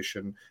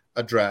 situation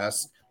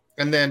addressed,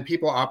 and then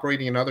people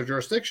operating in other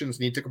jurisdictions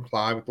need to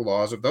comply with the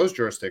laws of those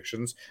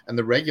jurisdictions, and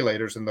the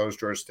regulators in those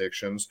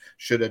jurisdictions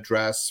should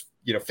address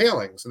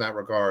failings in that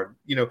regard.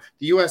 The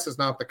U.S. is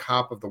not the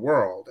cop of the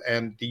world,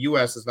 and the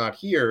U.S. is not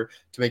here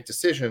to make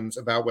decisions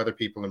about whether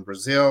people in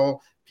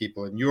Brazil,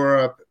 people in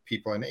Europe,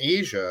 people in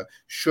Asia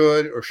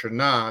should or should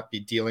not be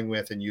dealing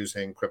with and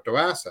using crypto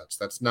assets.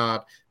 That's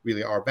not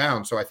really our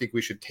bound. So I think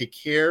we should take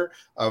care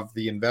of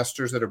the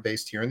investors that are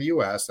based here in the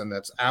U.S., and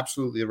that's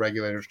absolutely the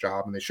regulator's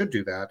job, and they should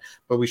do that.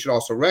 But we should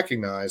also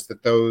recognize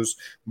that those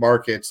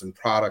markets and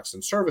products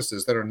and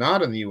services that are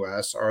not in the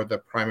U.S. are the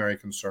primary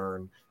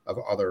concern of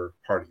other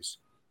parties.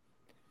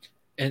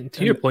 And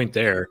to your point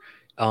there,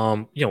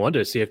 one of the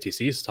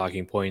CFTC's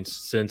talking points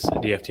since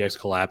the FTX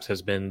collapse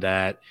has been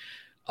that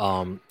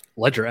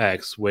Ledger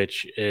X,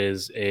 which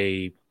is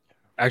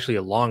actually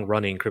a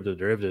long-running crypto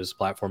derivatives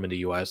platform in the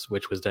U.S.,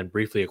 which was then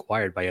briefly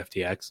acquired by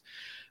FTX,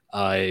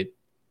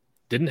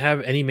 didn't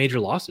have any major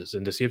losses,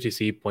 and the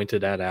CFTC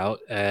pointed that out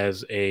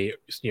as a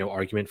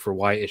argument for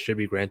why it should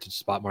be granted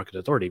spot market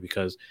authority,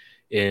 because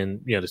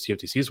in the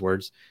CFTC's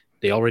words,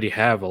 they already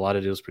have a lot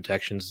of those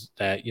protections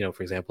that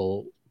for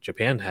example,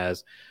 Japan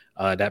has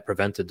that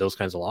prevented those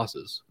kinds of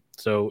losses.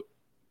 So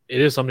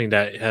it is something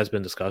that has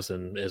been discussed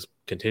and is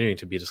continuing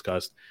to be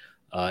discussed,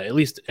 at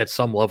least at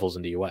some levels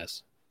in the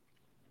U.S.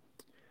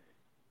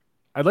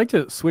 I'd like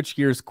to switch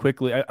gears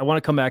quickly. I want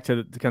to come back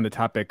to the kind of the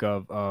topic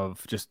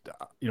of just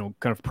kind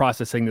of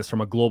processing this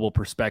from a global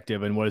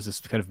perspective, and what does this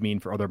kind of mean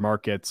for other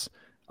markets,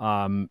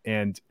 and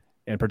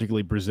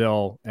particularly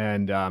Brazil.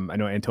 And I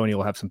know Antonio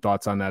will have some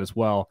thoughts on that as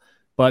well.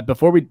 But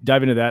before we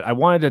dive into that, I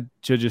wanted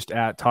to just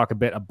talk a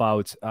bit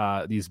about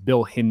these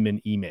Bill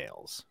Hinman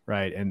emails,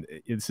 right? And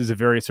this is a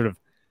very sort of,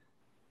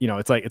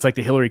 it's like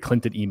the Hillary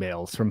Clinton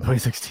emails from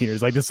 2016.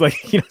 It's like this,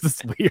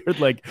 this weird,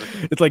 like,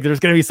 it's like there's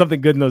going to be something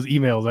good in those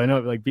emails. I know,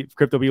 like,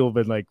 crypto people have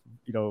been like,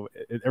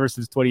 ever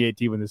since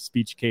 2018 when this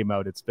speech came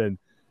out, it's been,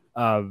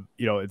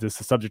 it's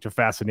a subject of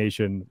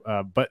fascination.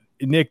 But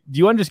Nick, do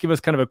you want to just give us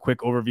kind of a quick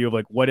overview of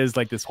like what is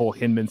like this whole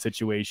Hinman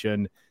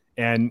situation?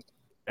 And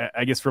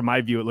I guess from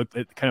my view,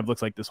 it kind of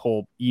looks like this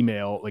whole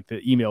email, like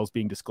the emails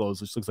being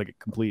disclosed, which looks like a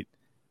complete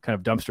kind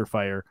of dumpster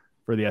fire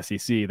for the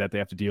SEC that they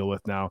have to deal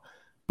with now.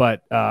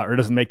 But or it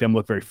doesn't make them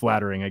look very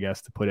flattering, I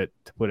guess, to put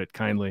it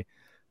kindly.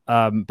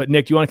 But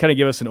Nick, do you want to kind of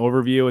give us an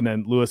overview, and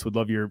then Lewis would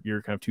love your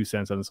kind of 2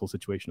 cents on this whole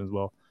situation as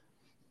well.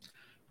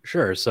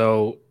 Sure.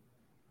 So,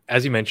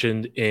 as you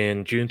mentioned,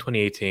 in June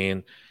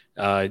 2018,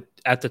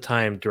 at the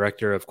time,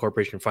 Director of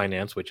Corporation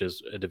Finance, which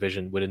is a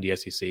division within the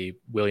SEC,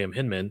 William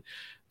Hinman,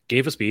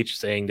 gave a speech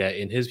saying that,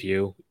 in his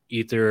view,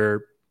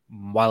 Ether,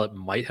 while it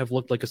might have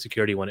looked like a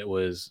security when it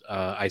was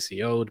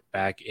ICO'd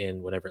back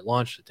in whenever it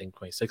launched, I think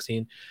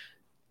 2016,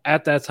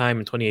 at that time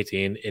in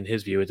 2018, in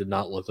his view, it did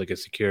not look like a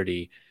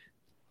security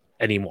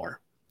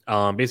anymore.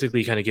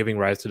 Basically, kind of giving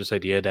rise to this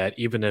idea that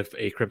even if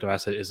a crypto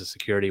asset is a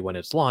security when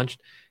it's launched,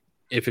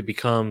 if it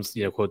becomes,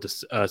 quote,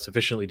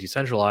 sufficiently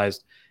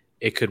decentralized,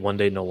 it could one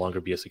day no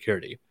longer be a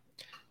security.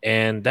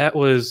 And that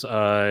was,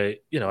 kind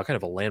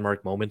of a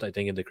landmark moment, I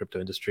think, in the crypto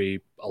industry.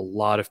 A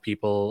lot of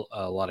people,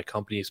 a lot of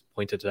companies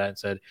pointed to that and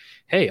said,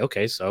 hey,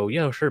 okay, so,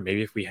 sure,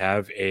 maybe if we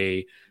have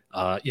a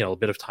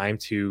bit of time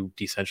to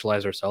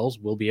decentralize ourselves,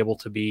 we'll be able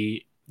to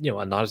be,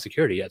 not a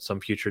security at some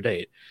future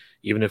date,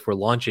 even if we're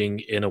launching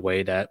in a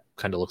way that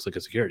kind of looks like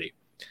a security.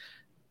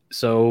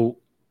 So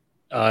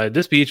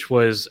this speech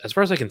was, as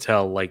far as I can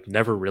tell, like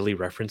never really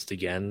referenced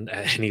again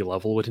at any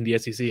level within the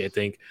SEC. I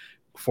think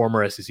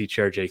former SEC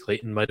Chair Jay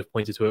Clayton might have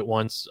pointed to it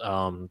once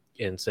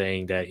in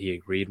saying that he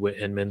agreed with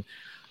Hinman,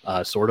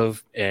 sort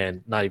of,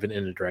 and not even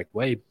in a direct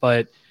way,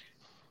 but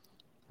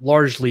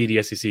largely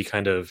the SEC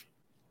kind of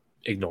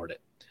ignored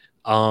it.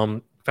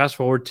 Fast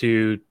forward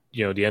to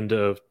the end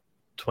of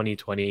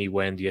 2020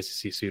 when the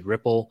SEC sued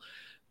Ripple.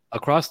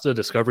 Across the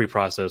discovery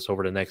process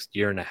over the next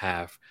year and a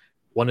half,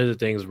 one of the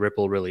things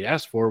Ripple really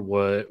asked for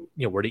were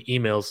the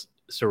emails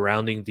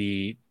surrounding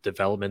the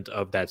development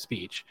of that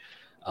speech.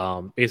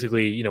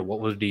 Basically, what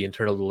were the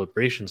internal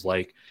deliberations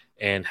like,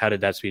 and how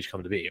did that speech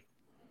come to be?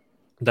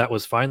 That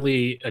was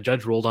finally, a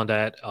judge ruled on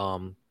that.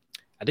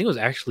 I think it was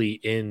actually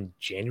in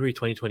January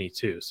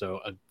 2022,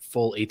 so a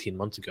full 18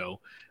 months ago.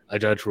 A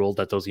judge ruled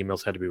that those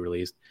emails had to be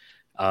released.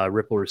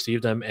 Ripple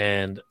received them,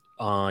 and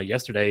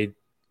yesterday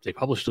they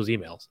published those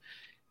emails.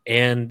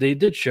 And they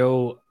did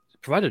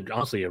provided,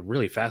 honestly, a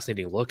really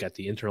fascinating look at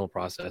the internal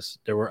process.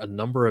 There were a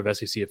number of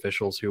SEC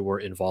officials who were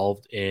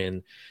involved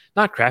in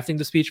not crafting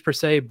the speech per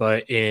se,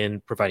 but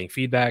in providing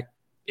feedback,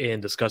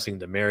 in discussing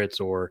the merits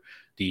or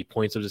the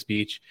points of the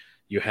speech.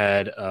 You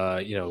had,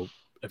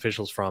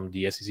 officials from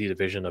the SEC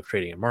Division of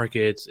Trading and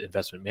Markets,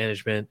 Investment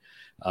Management.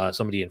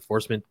 Some of the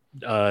enforcement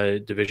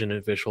division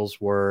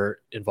officials were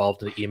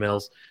involved in the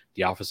emails,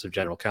 the Office of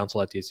General Counsel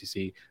at the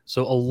SEC.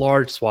 So a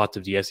large swath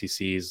of the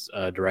SEC's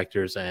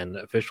directors and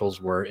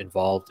officials were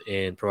involved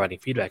in providing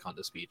feedback on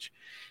the speech.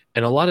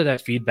 And a lot of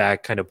that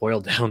feedback kind of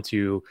boiled down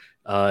to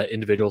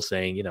individuals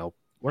saying,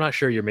 we're not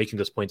sure you're making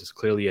this point as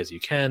clearly as you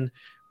can.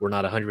 We're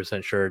not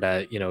 100% sure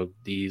that,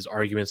 these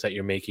arguments that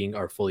you're making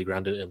are fully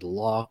grounded in the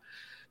law.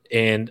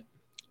 And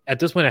at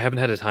this point, I haven't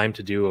had the time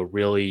to do a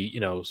really,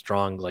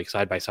 strong, like,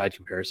 side-by-side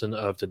comparison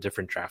of the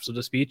different drafts of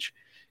the speech.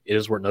 It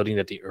is worth noting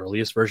that the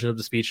earliest version of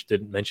the speech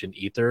didn't mention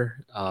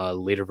Ether.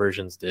 Later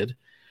versions did.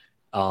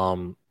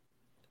 I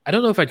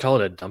don't know if I'd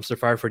call it a dumpster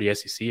fire for the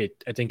SEC.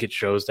 I think it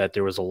shows that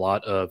there was a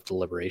lot of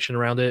deliberation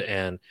around it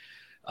and,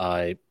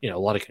 a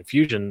lot of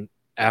confusion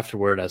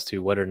afterward as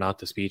to whether or not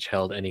the speech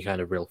held any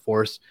kind of real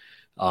force.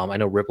 I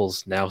know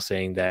Ripple's now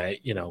saying that,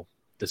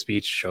 the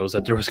speech shows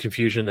that there was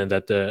confusion and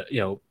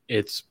that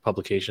its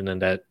publication and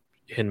that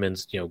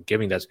Hinman's,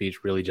 giving that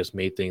speech really just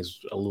made things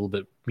a little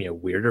bit,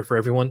 weirder for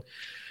everyone.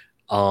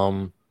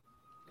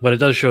 But it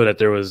does show that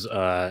there was,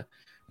 a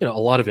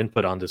lot of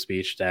input on the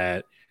speech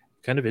that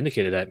kind of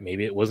indicated that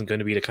maybe it wasn't going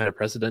to be the kind of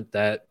precedent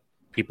that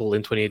people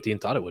in 2018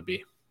 thought it would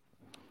be.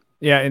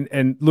 Yeah,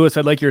 and Lewis,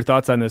 I'd like your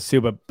thoughts on this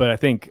too, but I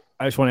think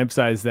I just want to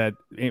emphasize that,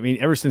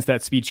 ever since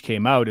that speech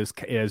came out,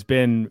 has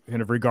been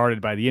kind of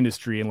regarded by the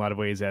industry in a lot of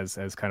ways as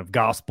kind of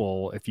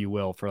gospel, if you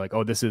will, for like,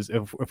 oh, this is,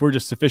 if we're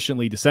just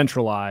sufficiently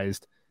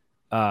decentralized,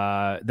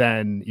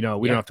 then we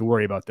don't have to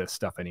worry about this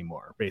stuff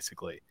anymore,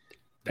 basically.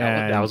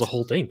 That was a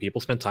whole thing.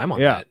 People spent time on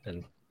that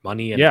and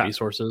money and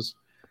resources.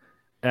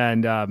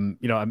 And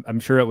I'm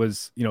sure it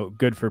was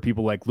good for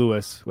people like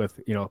Lewis with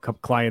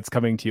clients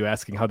coming to you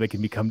asking how they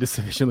can become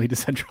sufficiently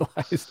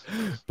decentralized.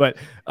 but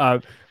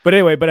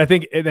anyway, but I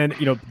think, and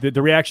then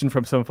the reaction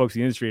from some folks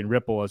in the industry and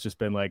Ripple has just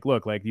been like,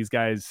 look, like these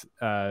guys,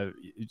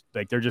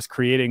 like they're just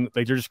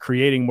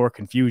creating more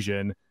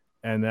confusion,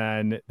 and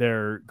then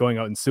they're going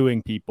out and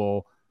suing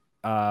people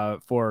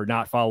for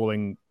not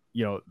following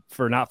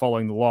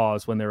the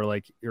laws when they're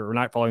like, or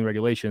not following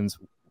regulations,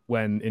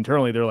 when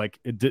internally they're like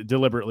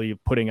deliberately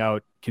putting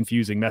out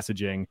confusing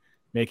messaging,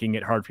 making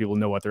it hard for people to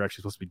know what they're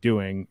actually supposed to be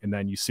doing, and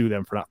then you sue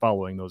them for not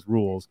following those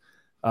rules.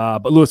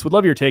 But Lewis, would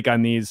love your take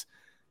on these.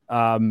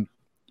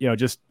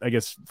 Just I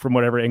guess from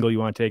whatever angle you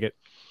want to take it.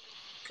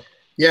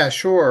 Yeah,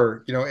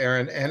 sure.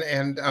 Aaron,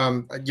 and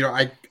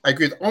I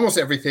agree with almost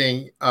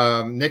everything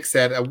Nick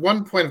said.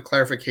 One point of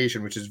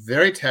clarification, which is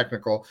very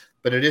technical,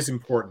 but it is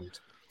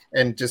important.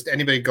 And just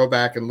anybody go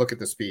back and look at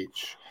the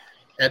speech.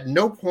 At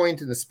no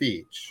point in the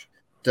speech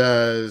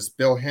does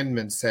Bill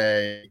Hinman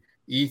say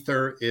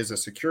Ether is a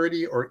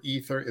security or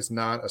Ether is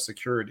not a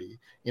security.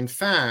 In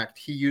fact,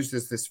 he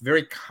uses this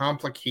very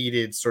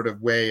complicated sort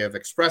of way of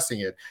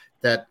expressing it,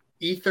 that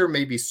Ether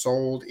may be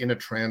sold in a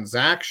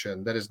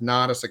transaction that is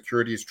not a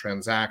securities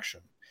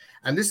transaction.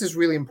 And this is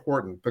really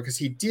important because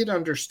he did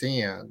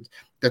understand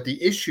that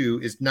the issue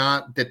is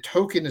not that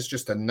token is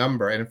just a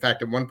number. And in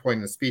fact, at one point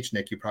in the speech,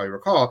 Nick, you probably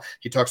recall,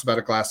 he talks about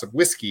a glass of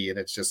whiskey and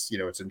it's just,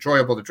 it's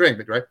enjoyable to drink,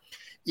 but right?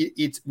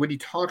 It's what he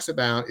talks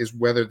about is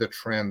whether the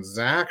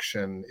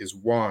transaction is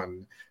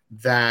one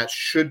that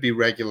should be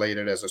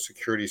regulated as a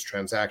securities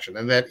transaction.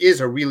 And that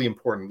is a really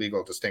important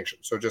legal distinction.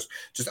 So just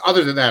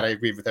other than that, I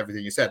agree with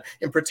everything you said.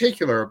 In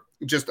particular,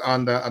 just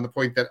on the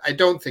point that I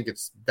don't think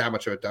it's that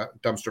much of a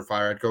dumpster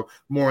fire. I'd go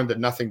more in the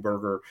nothing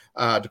burger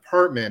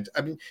department.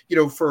 I mean,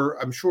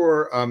 I'm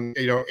sure,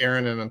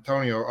 Aaron and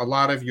Antonio, a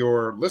lot of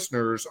your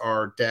listeners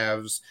are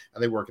devs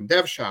and they work in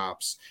dev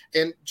shops.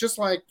 And just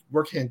like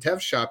working in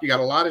dev shop, you got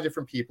a lot of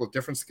different people,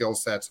 different skill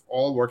sets,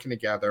 all working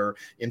together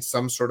in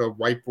some sort of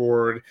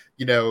whiteboard,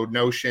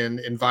 Notion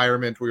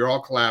environment where you're all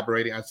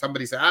collaborating on.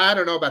 Somebody said, I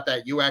don't know about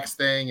that UX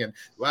thing, and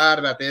what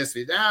about this?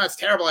 It's a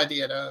terrible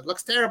idea. It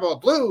looks terrible.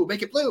 Blue,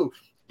 make it blue.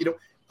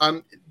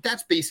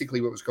 That's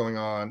basically what was going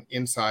on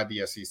inside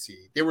the SEC.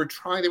 They were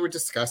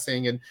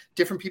discussing, and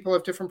different people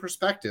have different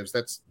perspectives.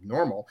 That's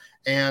normal.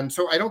 And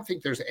so I don't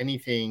think there's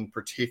anything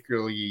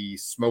particularly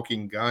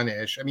smoking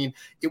gun-ish. I mean,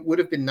 it would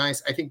have been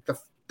nice. I think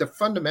the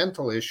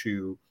fundamental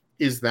issue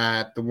is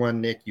that the one,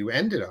 Nick, you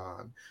ended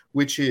on,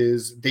 which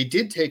is they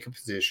did take a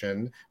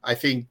position. I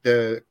think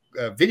the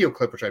video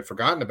clip, which I'd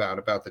forgotten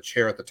about the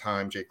chair at the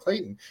time, Jay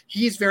Clayton,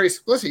 he's very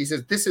explicit. He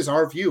says, this is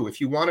our view.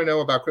 If you want to know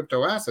about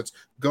crypto assets,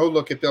 go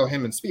look at Bill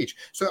Hinman's speech.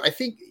 So I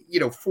think,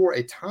 for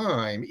a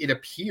time, it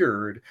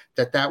appeared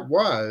that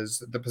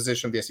was the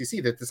position of the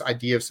SEC, that this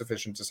idea of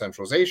sufficient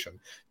decentralization.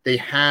 They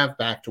have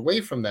backed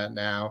away from that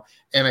now.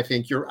 And I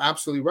think you're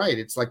absolutely right.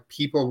 It's like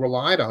people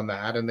relied on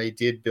that, and they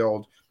did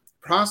build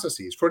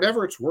processes for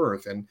whatever it's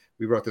worth. And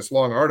we wrote this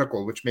long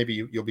article, which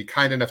maybe you'll be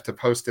kind enough to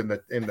post in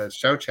the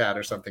show chat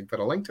or something, put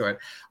a link to it.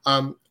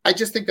 I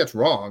just think that's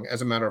wrong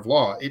as a matter of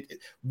law.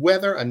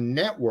 Whether a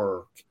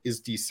network is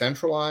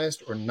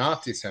decentralized or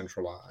not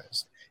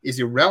decentralized is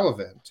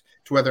irrelevant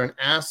to whether an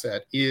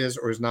asset is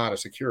or is not a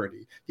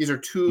security. These are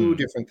two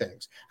different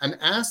things. An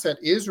asset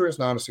is or is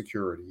not a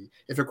security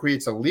if it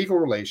creates a legal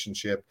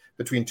relationship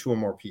between two or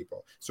more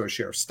people. So a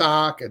share of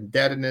stock,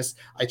 indebtedness.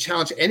 I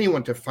challenge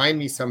anyone to find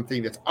me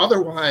something that's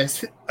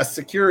otherwise a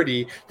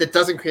security that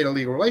doesn't create a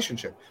legal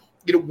relationship.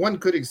 One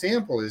good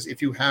example is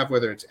if you have,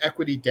 whether it's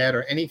equity, debt,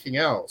 or anything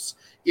else,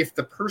 if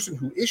the person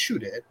who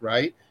issued it,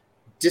 right,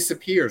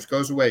 disappears,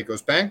 goes away,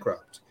 goes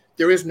bankrupt,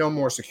 there is no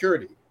more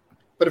security.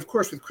 But of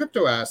course, with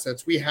crypto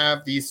assets, we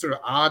have these sort of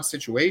odd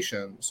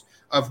situations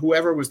of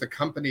whoever was the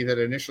company that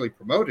initially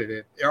promoted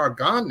it, they are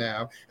gone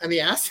now, and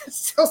the asset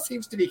still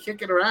seems to be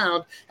kicking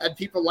around, and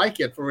people like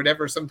it for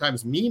whatever,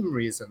 sometimes meme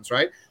reasons,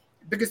 right?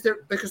 Because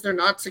they're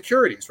not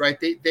securities, right?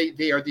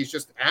 They are these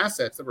just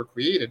assets that were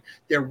created.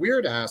 They're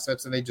weird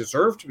assets, and they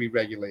deserve to be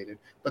regulated,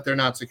 but they're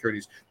not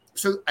securities.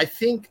 So I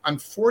think,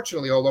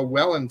 unfortunately, although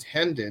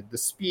well-intended, the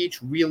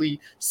speech really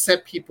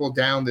set people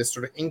down this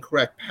sort of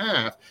incorrect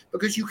path,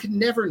 because you can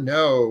never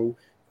know,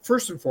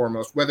 first and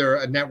foremost, whether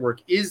a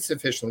network is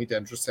sufficiently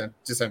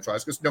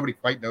decentralized, because nobody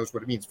quite knows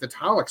what it means.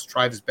 Vitalik's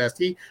tried his best.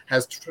 He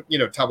has,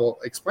 trouble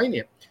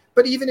explaining it.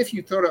 But even if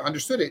you sort of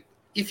understood it,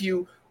 if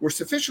you were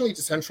sufficiently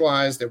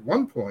decentralized at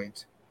one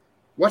point,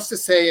 what's to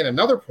say at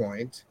another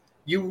point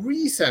you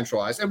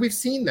re-centralize? And we've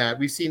seen that.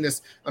 We've seen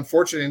this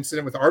unfortunate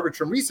incident with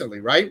Arbitrum recently,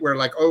 right? Where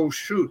like, oh,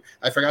 shoot,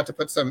 I forgot to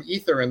put some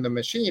ether in the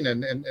machine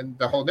and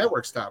the whole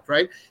network stopped,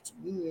 right?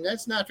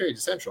 That's not very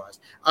decentralized.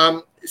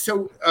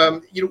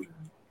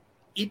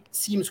 It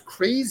seems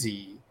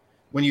crazy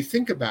when you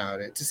think about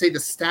it to say the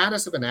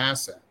status of an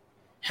asset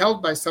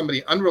held by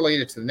somebody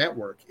unrelated to the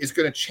network is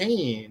going to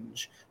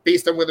change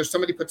based on whether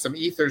somebody put some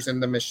ethers in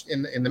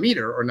the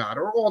meter or not,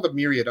 or all the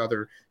myriad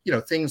other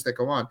things that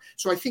go on.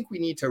 So I think we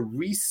need to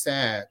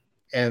reset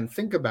and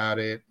think about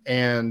it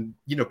and,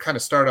 kind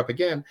of start up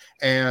again.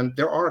 And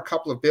there are a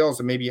couple of bills,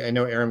 and maybe, I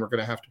know, Aaron, we're going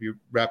to have to be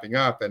wrapping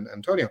up, and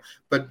Antonio,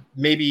 but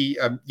maybe,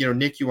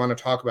 Nick, you want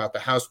to talk about the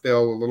House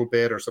bill a little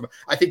bit or something.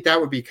 I think that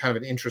would be kind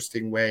of an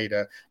interesting way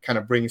to kind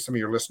of bring some of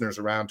your listeners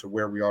around to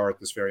where we are at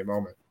this very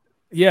moment.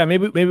 Yeah,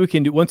 maybe we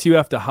can do, once you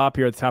have to hop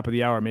here at the top of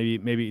the hour,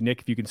 maybe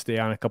Nick, if you can stay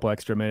on a couple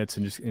extra minutes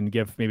and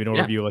give maybe an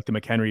overview, like the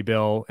McHenry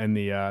bill and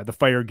the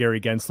fire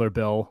Gary Gensler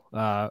bill,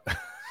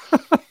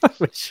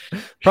 which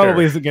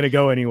probably isn't going to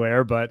go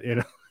anywhere, but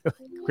it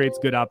creates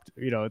good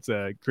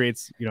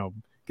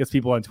gets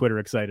people on Twitter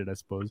excited, I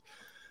suppose.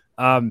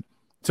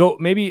 So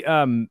maybe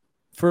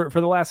for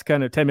the last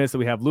kind of 10 minutes that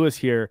we have Lewis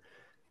here,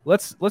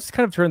 let's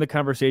kind of turn the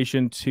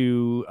conversation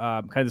to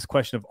kind of this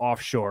question of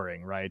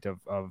offshoring, right?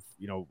 Of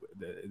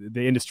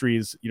the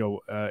industries,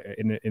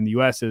 in the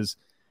U.S.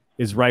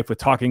 is rife with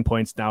talking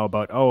points now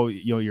about,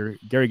 your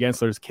Gary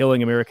Gensler is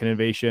killing American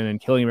innovation and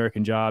killing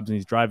American jobs, and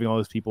he's driving all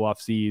those people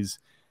off seas.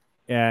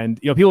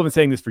 And people have been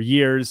saying this for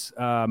years,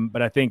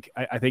 but I think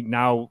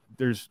now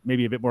there's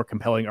maybe a bit more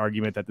compelling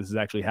argument that this is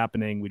actually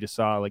happening. We just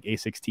saw like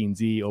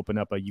A16Z open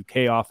up a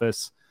UK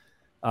office.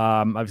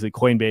 Obviously,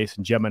 Coinbase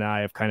and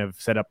Gemini have kind of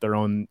set up their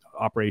own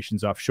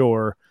operations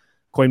offshore.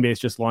 Coinbase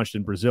just launched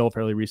in Brazil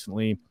fairly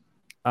recently.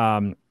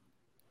 But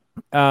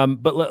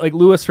like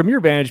Lewis, from your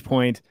vantage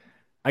point,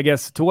 I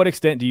guess, to what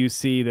extent do you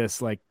see this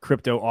like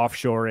crypto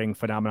offshoring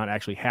phenomenon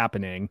actually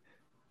happening?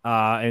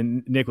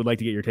 And Nick would like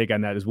to get your take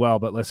on that as well.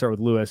 But let's start with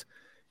Lewis.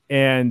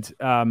 And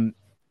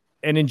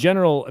in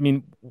general, I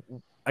mean,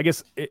 I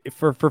guess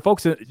for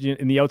folks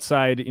in the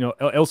outside,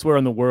 elsewhere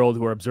in the world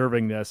who are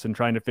observing this and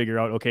trying to figure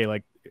out, okay,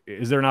 like,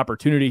 is there an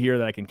opportunity here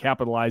that I can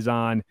capitalize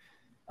on?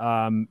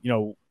 Like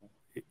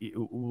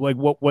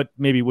what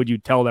maybe would you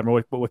tell them,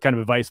 or what kind of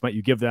advice might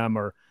you give them,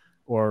 or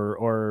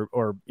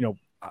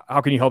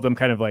how can you help them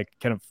kind of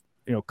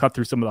cut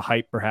through some of the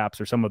hype,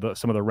 perhaps, or some of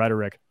the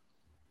rhetoric?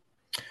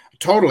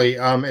 Totally.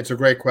 It's a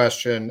great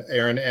question,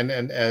 Aaron. And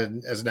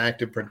as an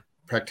active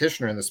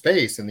practitioner in the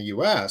space in the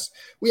US,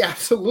 we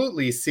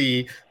absolutely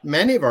see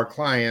many of our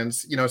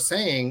clients,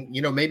 saying,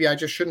 maybe I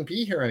just shouldn't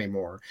be here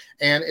anymore.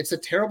 And it's a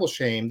terrible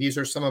shame. These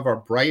are some of our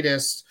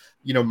brightest,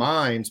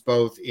 minds,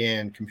 both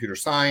in computer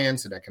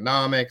science and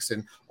economics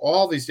and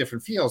all these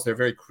different fields. They're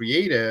very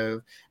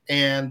creative,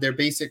 and they're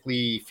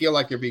basically feel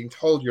like they're being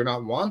told you're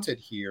not wanted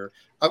here.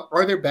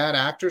 Are there bad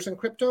actors in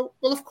crypto?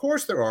 Well, of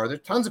course there are.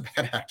 There's tons of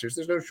bad actors.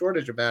 There's no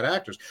shortage of bad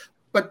actors.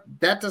 But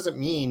that doesn't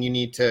mean you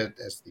need to,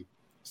 as the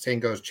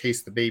saying goes,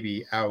 chase the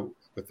baby out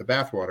with the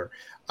bathwater.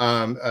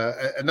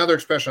 Another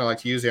expression I like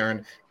to use,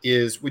 Aaron,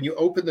 is when you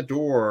open the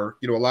door,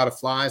 a lot of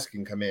flies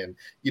can come in.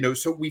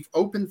 So we've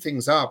opened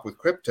things up with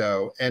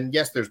crypto, and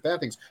yes, there's bad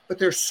things, but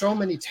there's so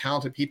many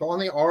talented people,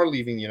 and they are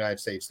leaving the United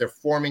States. They're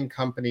forming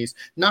companies,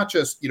 not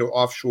just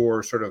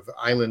offshore sort of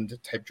island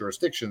type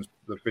jurisdictions,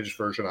 the British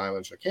Virgin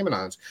Islands or Cayman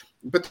Islands,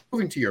 but they're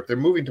moving to Europe. They're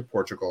moving to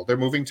Portugal. They're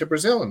moving to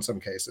Brazil in some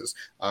cases.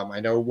 I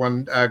know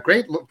one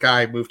great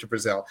guy moved to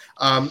Brazil,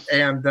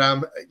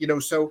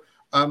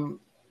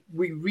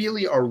 we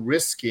really are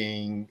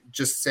risking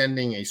just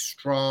sending a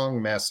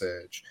strong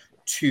message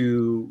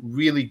to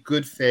really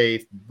good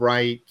faith,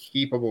 bright,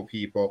 capable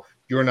people.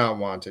 You're not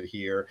wanted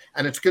here.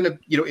 And it's going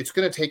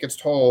to take its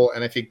toll.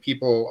 And I think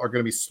people are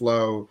going to be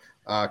slow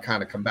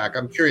kind of come back.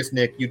 I'm curious,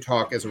 Nick, you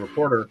talk as a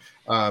reporter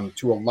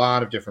to a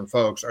lot of different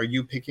folks. Are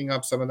you picking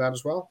up some of that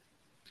as well?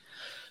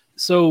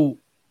 So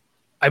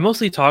I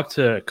mostly talk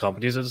to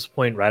companies at this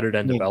point rather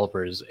than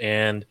developers.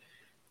 And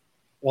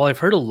while I've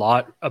heard a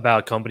lot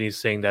about companies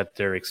saying that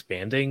they're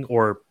expanding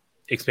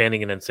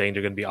and then saying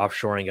they're going to be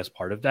offshoring as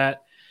part of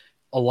that,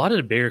 a lot of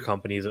the bigger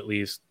companies, at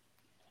least,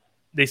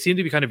 they seem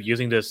to be kind of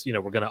using this,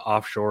 we're going to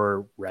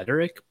offshore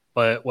rhetoric.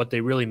 But what they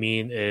really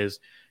mean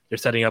is they're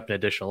setting up an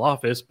additional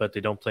office, but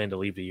they don't plan to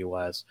leave the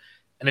U.S.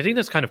 And I think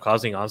that's kind of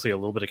causing, honestly, a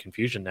little bit of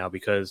confusion now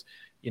because,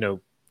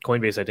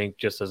 Coinbase, I think,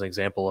 just as an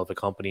example of a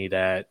company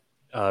that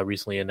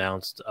recently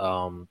announced,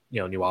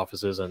 new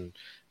offices,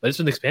 but it's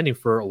been expanding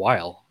for a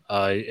while.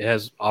 It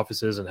has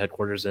offices and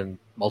headquarters in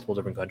multiple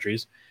different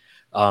countries.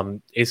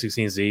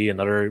 A16Z,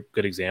 another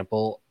good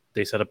example,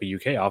 they set up a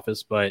UK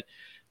office, but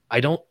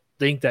I don't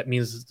think that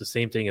means the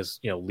same thing as,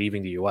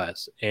 leaving the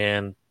US.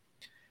 And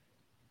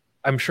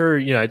I'm sure,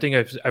 I think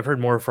I've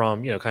heard more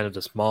from, kind of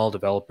the small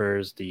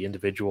developers, the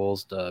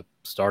individuals, the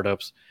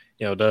startups,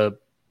 the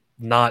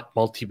not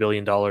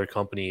multi-billion-dollar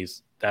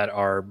companies that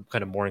are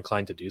kind of more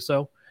inclined to do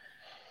so.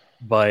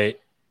 But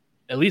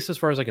at least as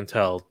far as I can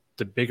tell,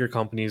 the bigger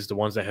companies, the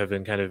ones that have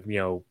been kind of,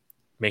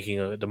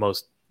 making the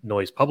most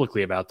noise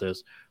publicly about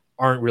this,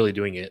 aren't really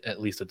doing it, at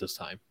least at this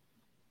time.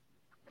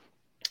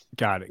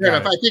 Got it.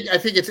 I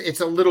think it's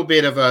a little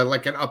bit of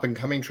an up and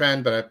coming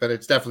trend, but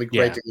it's definitely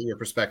great to get your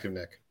perspective,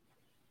 Nick.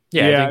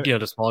 Yeah, I think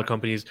the smaller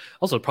companies,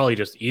 also probably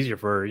just easier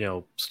for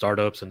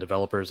startups and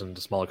developers and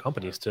the smaller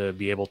companies to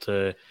be able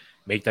to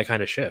make that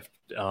kind of shift.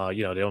 They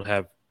don't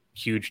have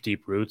huge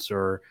deep roots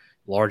or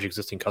large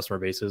existing customer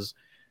bases.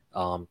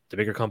 The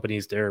bigger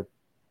companies, they're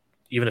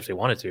even if they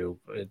wanted to,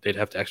 they'd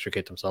have to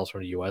extricate themselves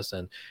from the U.S.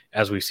 And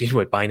as we've seen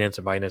with Binance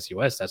and Binance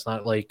US, that's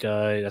not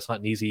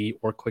an easy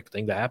or quick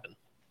thing to happen.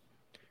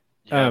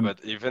 Yeah, but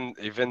even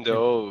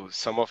though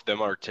some of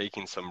them are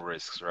taking some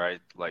risks,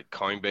 right? Like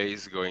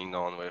Coinbase going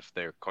on with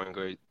their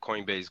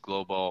Coinbase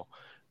Global,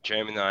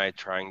 Gemini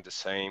trying the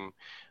same.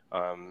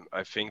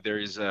 I think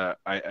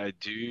I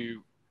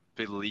do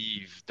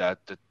believe that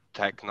the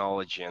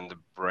technology and the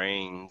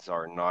brains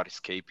are not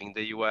escaping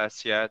the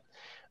US yet.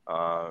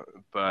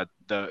 But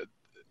the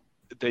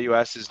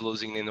US is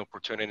losing an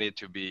opportunity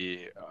to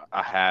be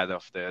ahead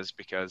of this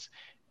because,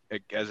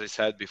 as I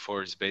said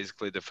before, it's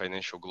basically the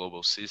financial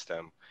global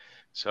system.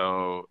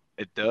 So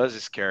it does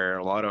scare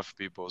a lot of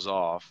people's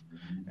off.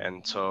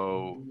 And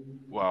so,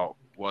 well,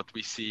 what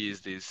we see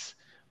is this,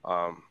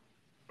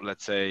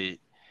 let's say,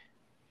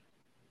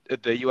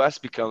 the US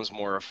becomes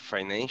more a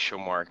financial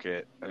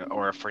market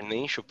or a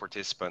financial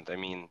participant. I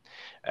mean,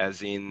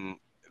 as in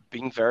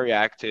being very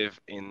active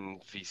in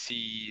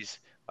VCs,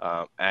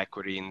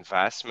 equity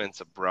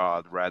investments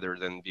abroad rather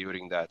than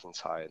building that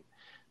inside.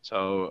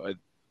 So,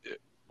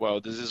 well,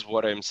 this is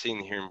what I'm seeing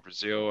here in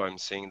Brazil. I'm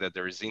seeing that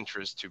there is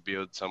interest to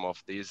build some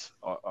of these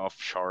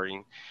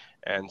offshoring.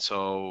 And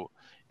so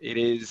it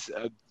is,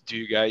 do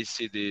you guys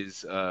see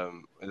this? I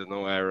don't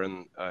know,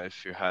 Aaron,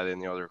 if you had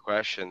any other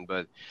question,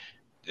 but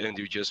and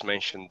you just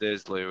mentioned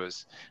this,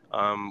 Lewis.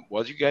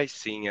 What are you guys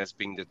seeing as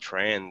being the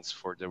trends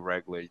for the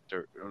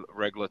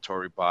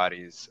regulatory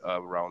bodies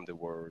around the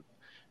world,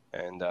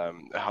 and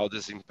how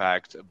does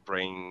impact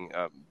bring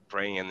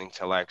and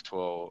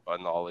intellectual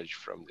knowledge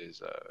from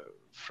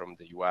from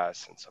the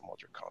U.S. and some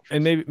other countries?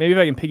 And maybe if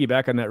I can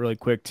piggyback on that really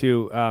quick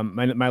too.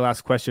 My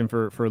last question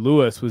for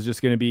Lewis was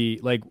just going to be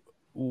like,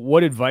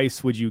 what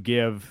advice would you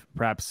give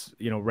perhaps,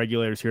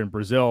 regulators here in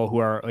Brazil who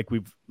are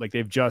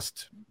they've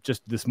just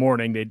this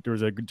morning, there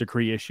was a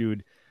decree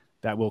issued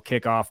that will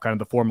kick off kind of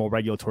the formal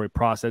regulatory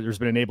process. There's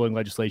been enabling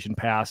legislation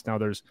passed. Now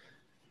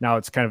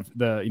it's kind of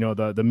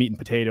the meat and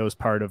potatoes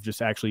part of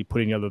just actually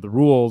putting together the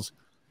rules.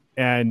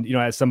 And,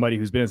 as somebody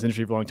who's been in this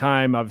industry for a long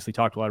time, obviously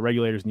talked to a lot of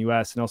regulators in the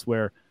US and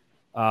elsewhere,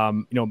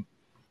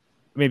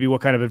 maybe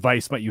what kind of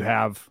advice might you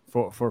have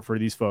for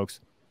these folks?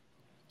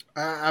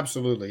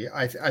 Absolutely.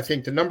 I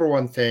think the number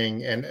one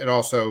thing, and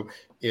also,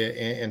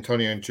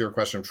 Antonio, into your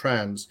question of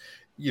trends,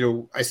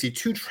 I see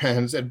two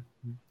trends, and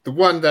the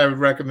one that I would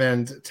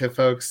recommend to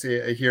folks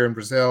here in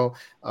Brazil,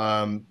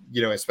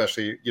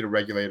 especially,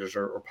 regulators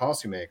or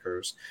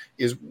policymakers,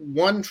 is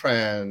one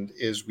trend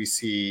is we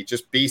see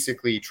just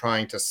basically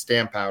trying to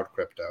stamp out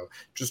crypto,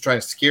 just trying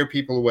to scare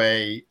people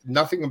away.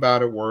 Nothing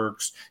about it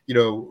works.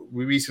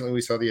 We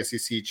saw the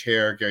SEC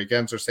chair, Gary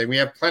Gensler, saying we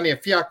have plenty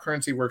of fiat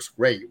currency, works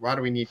great. Why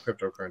do we need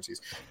cryptocurrencies?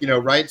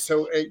 Right?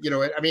 So,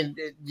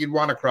 you'd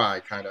want to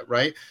cry kind of,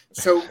 right?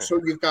 So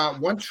you've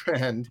got one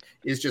trend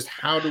is just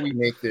how do we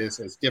make this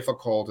as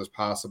difficult as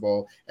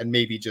possible and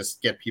maybe just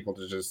get people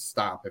to just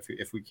stop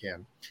if we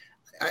can.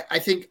 I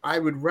think I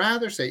would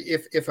rather say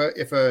if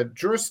a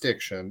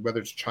jurisdiction,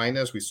 whether it's China,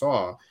 as we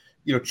saw,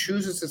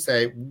 chooses to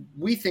say,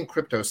 we think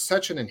crypto is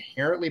such an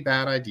inherently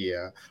bad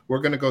idea,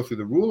 we're going to go through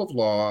the rule of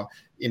law,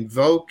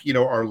 invoke,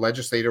 our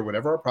legislator,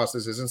 whatever our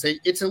process is, and say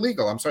it's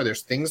illegal. I'm sorry,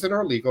 there's things that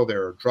are illegal.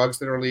 There are drugs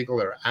that are illegal.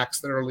 There are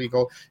acts that are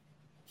illegal.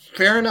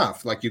 Fair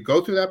enough. Like, you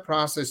go through that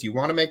process. You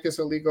want to make this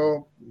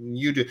illegal,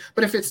 you do.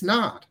 But if it's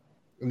not,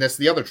 and that's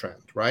the other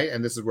trend, right?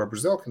 And this is where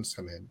Brazil can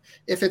come in.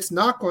 If it's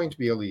not going to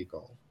be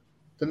illegal,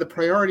 then the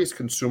priority is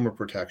consumer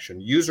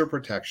protection, user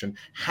protection.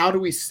 How do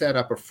we set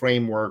up a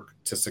framework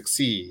to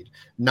succeed?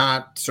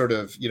 Not sort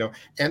of,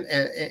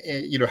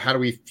 how do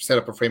we set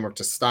up a framework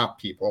to stop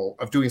people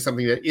of doing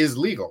something that is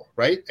legal,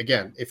 right?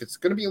 Again, if it's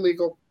going to be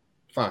illegal,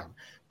 fine.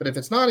 But if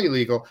it's not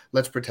illegal,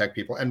 let's protect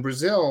people. And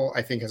Brazil,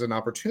 I think, has an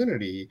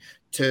opportunity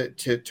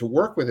to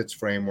work with its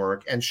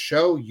framework and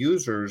show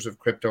users of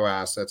crypto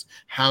assets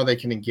how they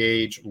can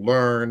engage,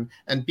 learn,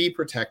 and be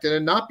protected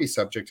and not be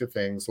subject to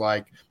things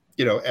like,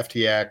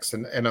 FTX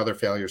and other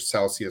failures,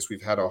 Celsius.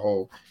 We've had a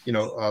whole,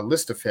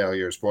 list of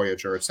failures,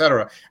 Voyager, et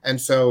cetera.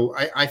 And so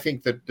I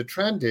think that the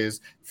trend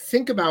is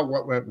think about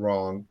what went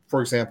wrong.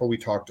 For example, we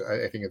talked,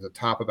 I think, at the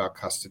top about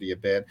custody a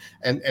bit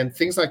and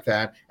things like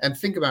that. And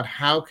think about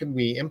how can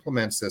we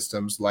implement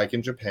systems like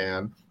in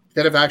Japan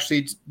that have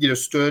actually,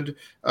 stood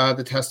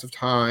the test of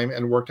time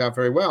and worked out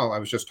very well. I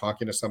was just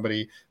talking to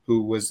somebody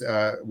who was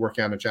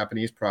working on a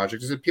Japanese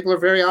project. He said people are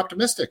very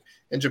optimistic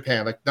in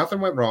Japan. Like, nothing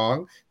went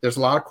wrong. There's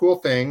a lot of cool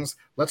things.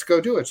 Let's go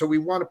do it. So we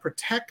want to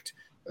protect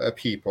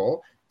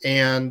people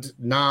and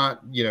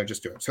not,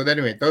 just do it. So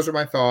anyway, those are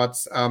my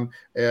thoughts.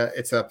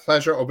 It's a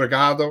pleasure.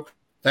 Obrigado.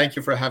 Thank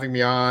you for having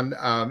me on.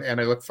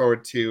 And I look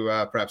forward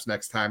to perhaps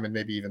next time and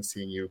maybe even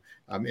seeing you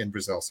in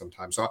Brazil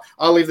sometime. So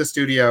I'll leave the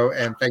studio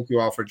and thank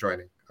you all for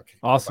joining. Okay.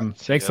 Awesome.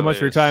 Bye-bye. Thanks so much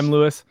for your time,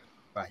 Lewis.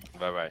 Bye.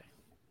 Bye-bye.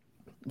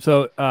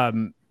 So,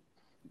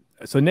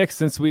 Nick,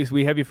 since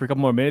we have you for a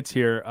couple more minutes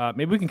here,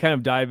 maybe we can kind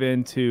of dive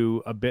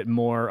into a bit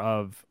more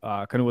of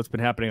kind of what's been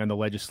happening on the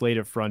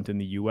legislative front in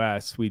the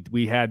U.S.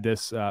 We had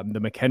this the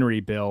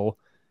McHenry bill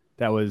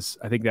that was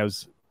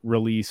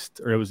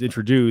released, or it was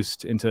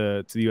introduced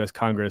to the U.S.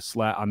 Congress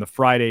on the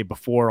Friday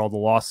before all the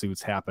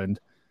lawsuits happened.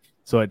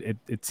 So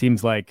it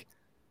seems like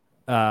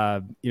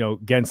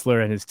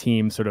Gensler and his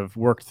team sort of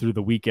worked through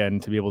the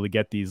weekend to be able to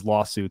get these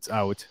lawsuits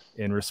out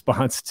in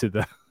response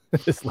to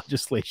this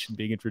legislation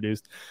being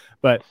introduced.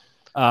 But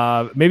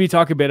maybe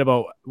talk a bit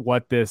about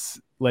what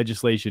this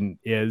legislation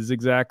is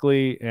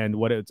exactly and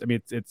what it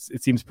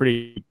seems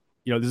pretty,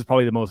 this is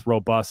probably the most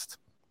robust,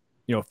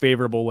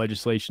 favorable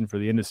legislation for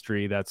the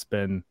industry that's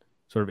been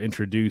sort of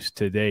introduced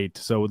to date.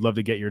 So would love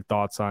to get your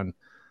thoughts on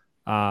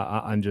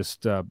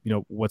just,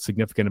 what's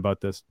significant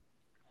about this.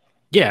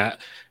 Yeah,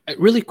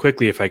 really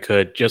quickly, if I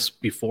could,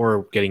 just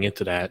before getting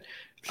into that,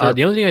 Sure.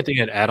 The only thing I think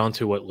I'd add on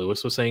to what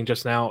Lewis was saying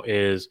just now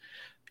is,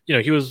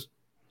 he was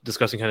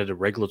discussing kind of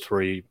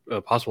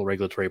the possible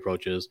regulatory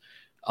approaches.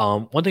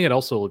 One thing I'd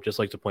also just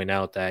like to point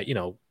out that,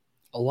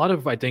 a lot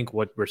of, I think,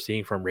 what we're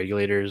seeing from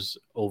regulators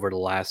over the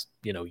last,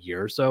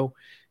 year or so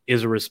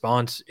is a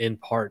response in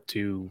part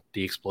to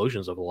the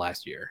explosions of the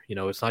last year.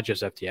 It's not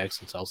just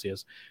FTX and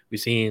Celsius. We've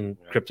seen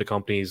crypto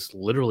companies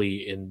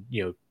literally in,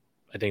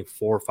 I think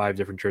 4 or 5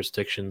 different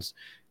jurisdictions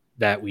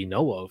that we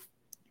know of,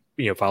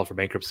 filed for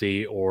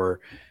bankruptcy or,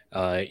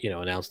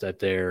 announced that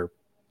they're,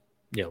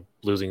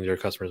 losing their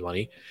customers'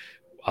 money.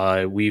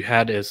 We've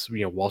had this,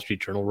 Wall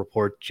Street Journal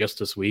report just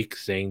this week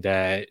saying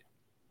that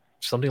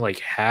something like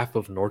half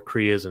of North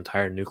Korea's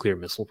entire nuclear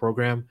missile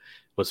program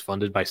was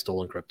funded by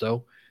stolen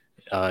crypto.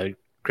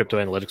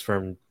 Crypto analytics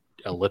firm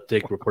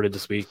Elliptic reported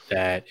this week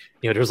that,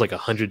 there was like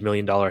 $100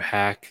 million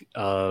hack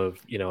of,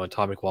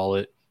 Atomic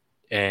Wallet.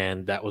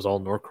 And that was all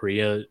North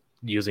Korea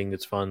using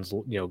its funds,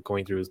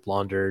 going through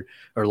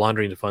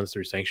laundering the funds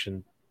through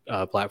sanctioned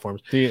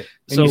platforms. And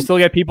you still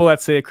get people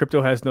that say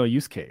crypto has no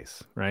use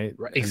case, right?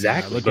 Right,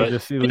 exactly.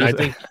 And, I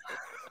think,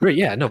 right,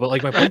 yeah, no, but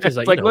like my point is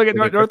like, like look at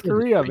North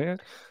Korea, man.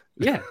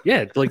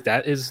 Yeah, like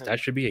that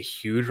should be a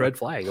huge red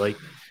flag. Like,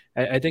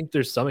 I think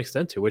there's some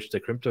extent to which the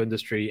crypto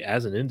industry,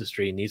 as an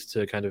industry, needs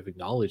to kind of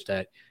acknowledge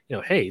that,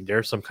 hey,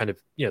 there's some kind of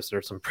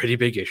there's some pretty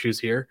big issues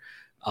here.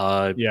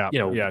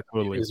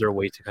 Totally. Is there a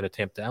way to kind of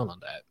tamp down on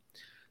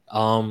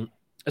that?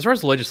 As far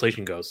as the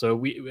legislation goes, so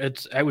we've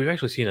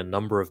actually seen a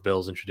number of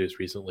bills introduced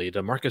recently.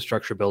 The market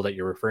structure bill that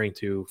you're referring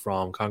to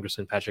from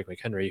Congressman Patrick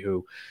McHenry,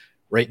 who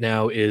right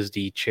now is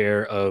the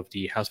chair of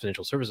the House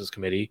Financial Services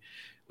Committee,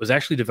 was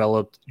actually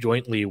developed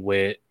jointly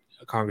with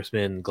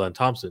Congressman Glenn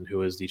Thompson,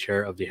 who is the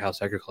chair of the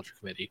House Agriculture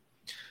Committee.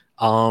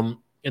 And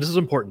this is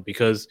important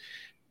because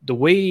the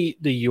way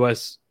the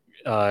U.S.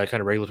 Kind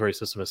of regulatory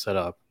system is set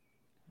up,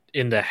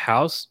 in the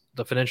House,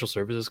 the Financial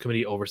Services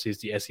Committee oversees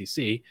the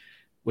SEC,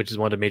 which is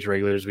one of the major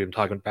regulators we've been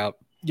talking about,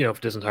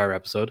 for this entire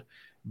episode.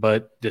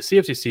 But the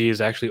CFTC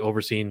is actually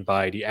overseen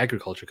by the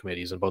Agriculture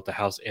Committees in both the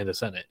House and the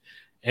Senate.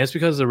 And it's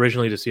because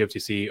originally the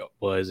CFTC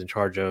was in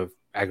charge of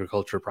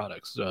agriculture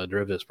products,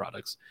 derivatives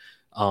products,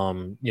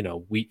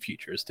 wheat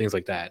futures, things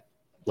like that,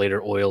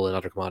 later oil and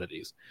other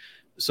commodities.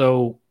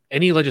 So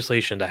any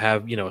legislation to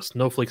have, a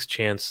snowflake's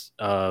chance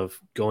of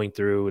going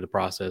through the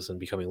process and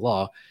becoming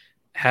law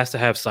has to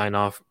have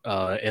sign-off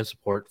and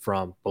support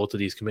from both of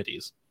these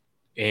committees.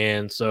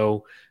 And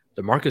so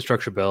the market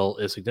structure bill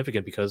is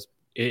significant because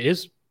it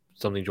is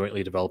something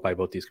jointly developed by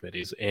both these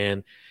committees.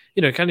 And,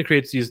 it kind of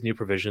creates these new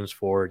provisions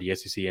for the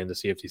SEC and the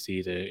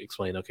CFTC to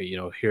explain, okay,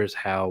 here's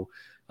how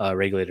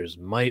regulators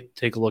might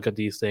take a look at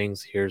these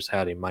things. Here's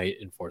how they might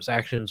enforce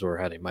actions or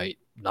how they might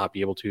not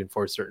be able to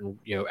enforce certain,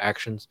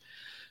 actions.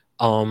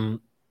 I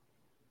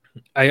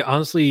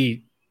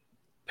honestly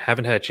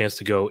haven't had a chance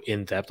to go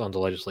in depth on the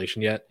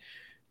legislation yet.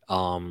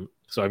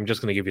 So I'm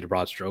just going to give you the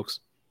broad strokes.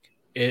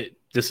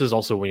 This is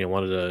also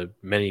one of the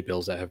many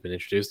bills that have been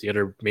introduced. The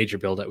other major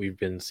bill that we've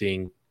been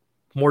seeing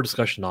more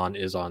discussion on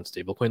is on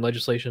stablecoin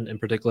legislation in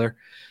particular.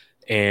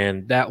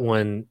 And that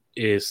one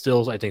is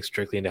still, I think,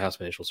 strictly in the House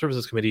Financial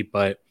Services Committee,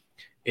 but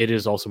it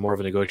is also more of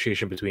a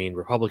negotiation between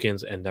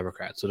Republicans and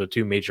Democrats. So the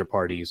two major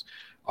parties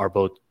are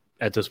both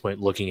at this point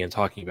looking and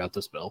talking about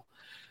this bill.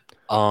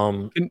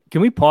 Can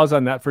we pause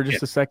on that for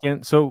just a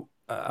second? So,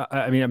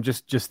 I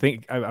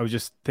was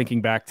just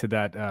thinking back to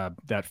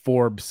that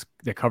Forbes,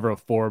 the cover of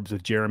Forbes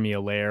with Jeremy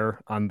Allaire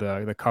on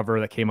the cover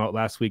that came out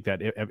last week,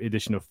 that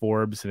edition of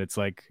Forbes, and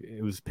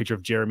it was a picture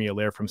of Jeremy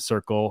Allaire from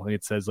Circle, and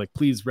it says like,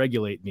 "Please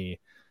regulate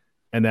me,"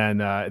 and then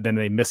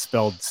they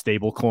misspelled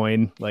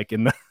stablecoin like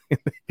in the.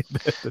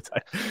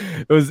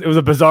 It was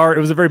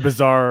a very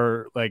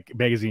bizarre like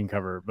magazine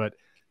cover,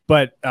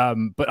 but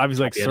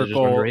obviously like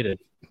Circle,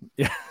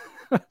 yeah,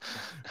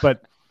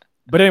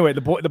 But anyway,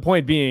 the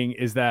point being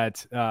is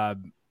that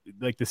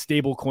like the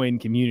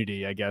stablecoin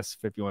community, I guess,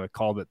 if you want to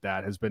call it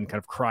that, has been kind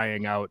of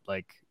crying out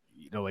like,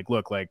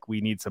 look, like we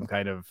need some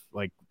kind of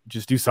like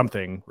just do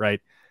something, right?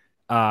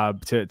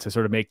 To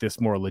sort of make this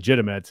more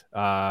legitimate.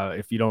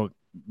 If you don't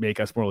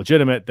make us more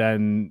legitimate,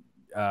 then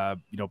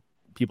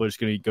people are just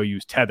going to go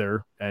use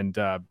Tether. And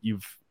I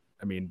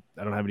don't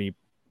have any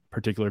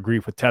particular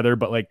grief with Tether,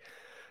 but like.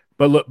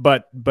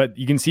 But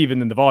you can see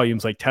even in the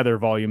volumes, like Tether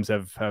volumes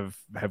have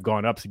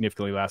gone up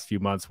significantly the last few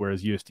months,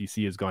 whereas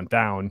USDC has gone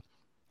down.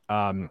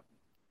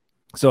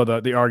 So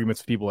the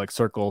arguments of people like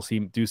Circle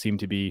seem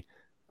to be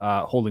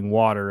holding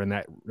water in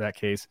that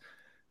case.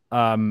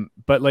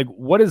 But like,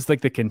 what is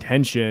like the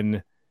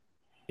contention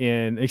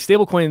in like,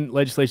 stablecoin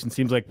legislation?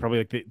 Seems like probably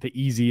like the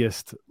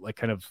easiest like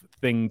kind of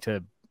thing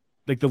to,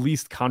 like, the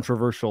least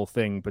controversial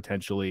thing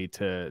potentially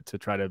to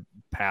try to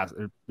pass,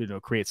 or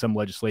create some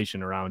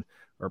legislation around,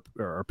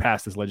 or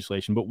pass this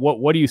legislation. But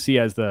what do you see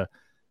as the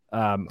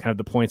kind of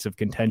the points of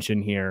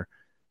contention here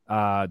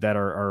that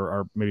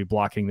are maybe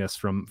blocking this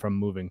from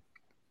moving?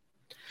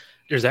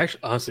 There's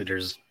actually, honestly,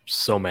 there's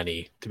so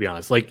many, to be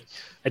honest. Like,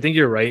 I think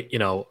you're right.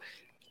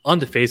 On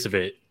the face of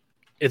it,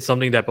 it's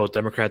something that both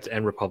Democrats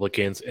and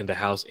Republicans in the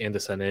House and the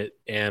Senate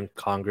and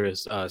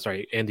Congress,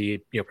 and the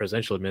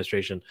presidential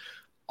administration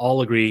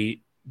all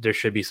agree there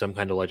should be some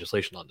kind of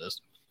legislation on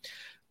this.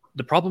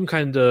 The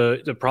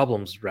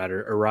problems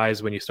rather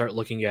arise when you start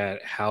looking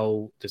at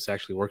how this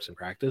actually works in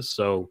practice.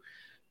 So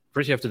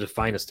first, you have to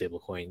define a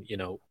stablecoin.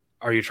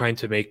 Are you trying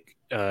to make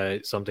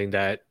something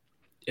that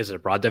is a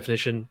broad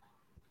definition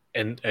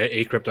and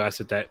a crypto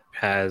asset that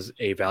has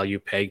a value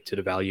pegged to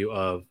the value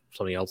of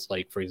something else,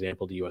 like, for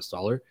example, the US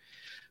dollar?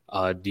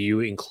 Do you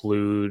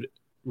include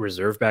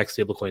reserve-backed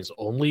stablecoins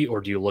only, or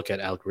do you look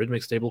at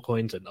algorithmic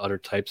stablecoins and other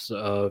types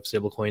of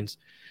stablecoins?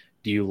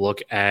 Do you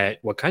look at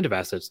what kind of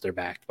assets they're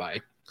backed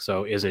by?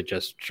 So is it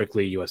just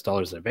strictly US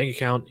dollars in a bank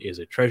account? Is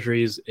it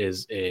treasuries?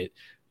 Is it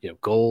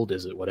gold?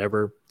 Is it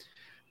whatever?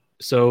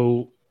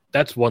 So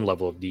that's one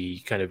level of the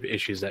kind of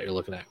issues that you're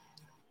looking at.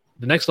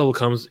 The next level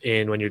comes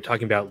in when you're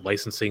talking about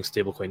licensing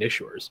stablecoin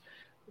issuers.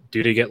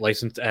 Do they get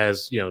licensed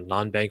as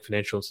non-bank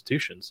financial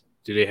institutions?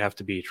 Do they have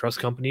to be trust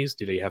companies?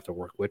 Do they have to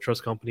work with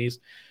trust companies?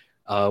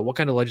 What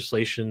kind of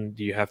legislation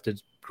do you have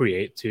to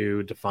create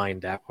to define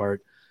that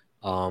part?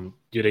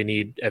 Do they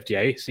need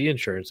FDIC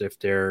insurance if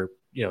they're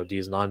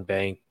these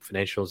non-bank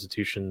financial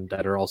institutions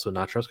that are also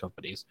not trust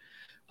companies?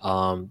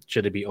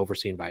 Should it be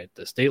overseen by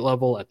the state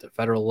level, at the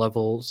federal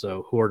level?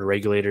 So who are the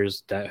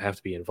regulators that have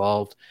to be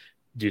involved?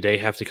 Do they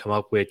have to come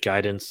up with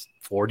guidance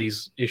for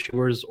these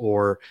issuers,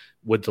 or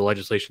would the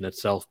legislation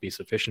itself be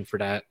sufficient for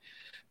that?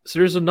 So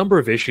there's a number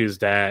of issues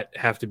that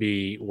have to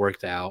be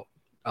worked out.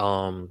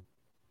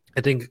 I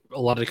think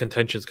a lot of the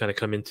contentions kind of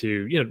come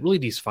into, really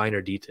these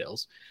finer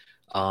details,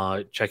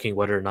 checking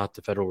whether or not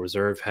the Federal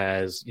Reserve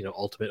has,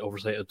 ultimate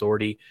oversight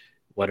authority,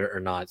 whether or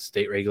not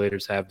state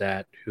regulators have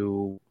that,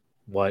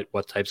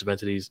 what types of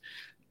entities.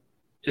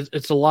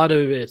 It's a lot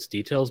of its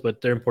details, but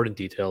they're important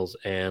details.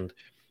 And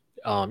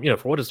for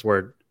what it's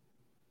worth,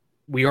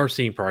 we are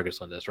seeing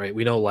progress on this, right?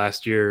 We know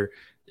last year,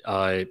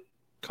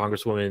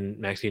 Congresswoman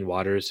Maxine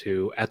Waters,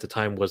 who at the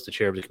time was the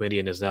chair of the committee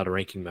and is now the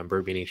ranking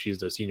member, meaning she's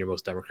the senior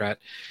most Democrat,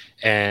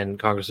 and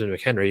Congressman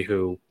McHenry,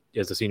 who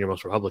is the senior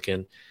most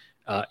Republican,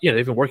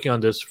 they've been working on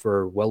this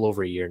for well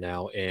over a year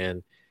now,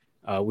 and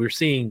we're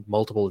seeing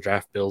multiple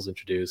draft bills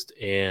introduced,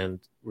 and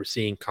we're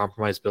seeing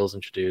compromise bills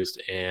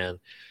introduced, and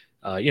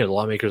the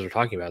lawmakers are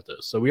talking about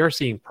this. So we are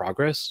seeing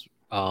progress,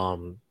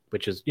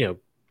 which is,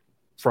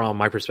 from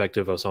my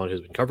perspective of someone who's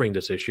been covering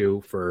this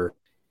issue for,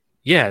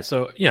 I've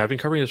been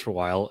covering this for a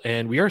while,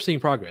 and we are seeing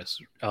progress.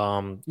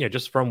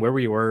 Just from where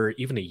we were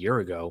even a year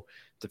ago,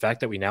 the fact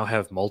that we now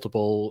have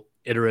multiple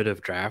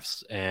iterative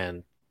drafts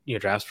and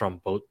drafts from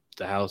both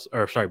both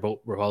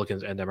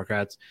Republicans and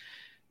Democrats,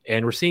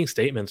 and we're seeing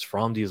statements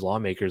from these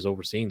lawmakers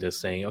overseeing this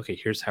saying, okay,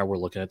 here's how we're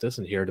looking at this,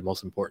 and here are the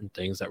most important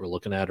things that we're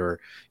looking at, or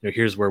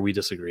here's where we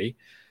disagree.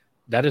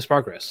 That is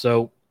progress.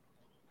 So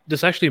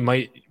this actually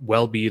might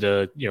well be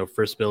the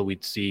first bill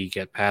we'd see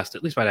get passed,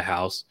 at least by the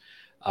House.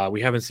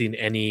 We haven't seen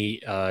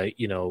any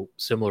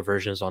similar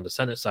versions on the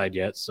Senate side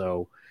yet,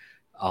 so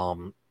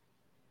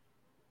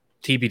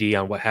TBD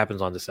on what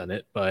happens on the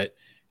Senate, but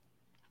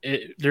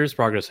there's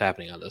progress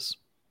happening on this.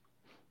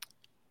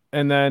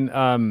 And then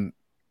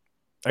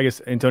I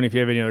guess, Antonio, if you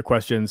have any other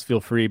questions,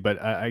 feel free.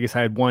 But I guess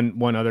I had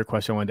one other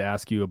question I wanted to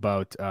ask you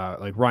about,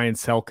 like Ryan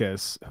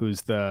Selkis,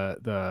 who's the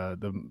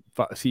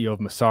CEO of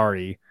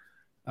Masari.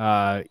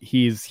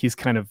 He's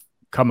kind of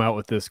come out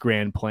with this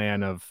grand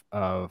plan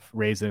of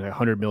raising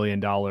 $100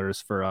 million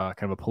for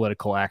kind of a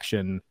political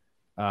action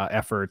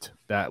effort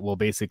that will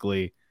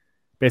basically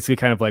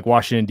kind of like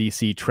Washington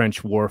D.C.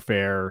 trench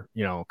warfare,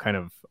 kind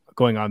of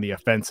going on the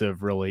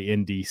offensive really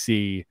in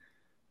D.C.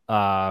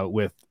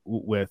 With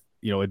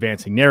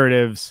advancing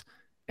narratives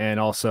and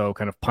also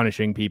kind of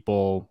punishing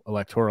people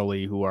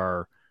electorally who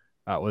are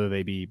whether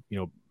they be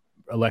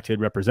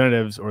elected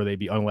representatives or they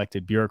be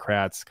unelected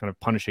bureaucrats, kind of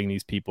punishing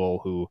these people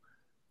who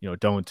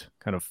don't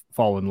kind of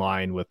fall in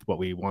line with what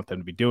we want them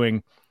to be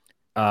doing.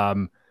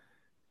 And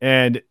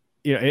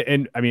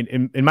I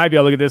mean, in my view,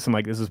 I look at this, I'm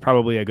like, this is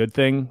probably a good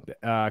thing,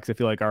 because I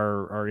feel like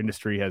our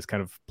industry has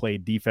kind of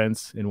played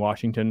defense in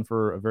Washington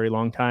for a very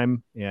long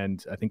time,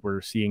 and I think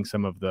we're seeing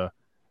some of the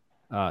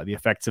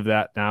effects of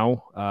that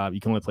now.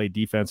 You can only play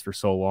defense for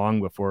so long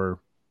before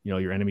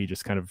your enemy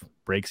just kind of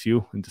breaks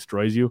you and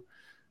destroys you.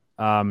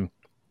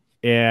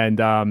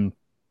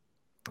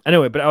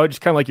 Anyway, but I would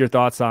just kind of like your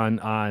thoughts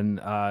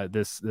on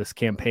this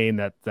campaign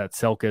that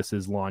Selkis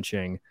is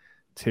launching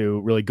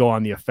to really go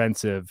on the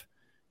offensive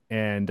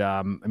And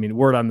I mean,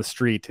 word on the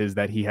street is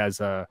that he has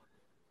a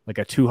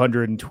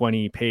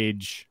 220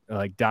 page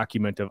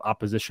document of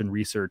opposition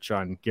research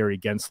on Gary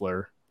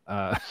Gensler.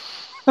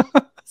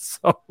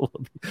 So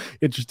it'll be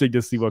interesting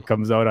to see what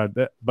comes out on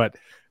that. But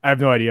I have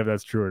no idea if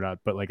that's true or not.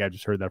 But I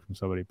just heard that from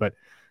somebody. But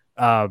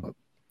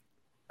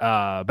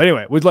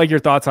anyway, would like your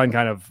thoughts on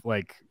kind of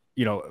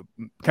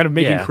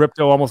making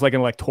crypto almost like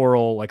an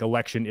electoral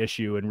election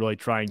issue, and really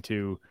trying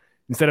to,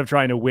 instead of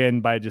trying to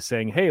win by just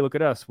saying, hey, look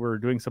at us, we're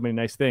doing so many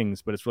nice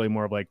things, but it's really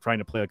more of trying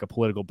to play a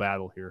political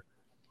battle here.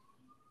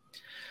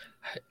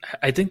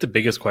 I think the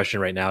biggest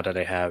question right now that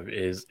I have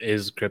is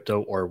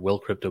crypto, or will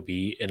crypto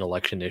be an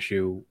election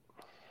issue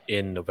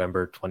in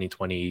November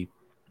 2020?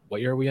 What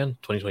year are we in?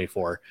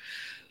 2024.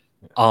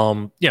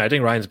 I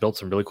think Ryan's built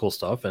some really cool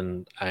stuff,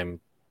 and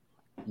I'm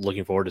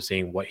looking forward to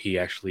seeing what he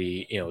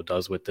actually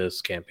does with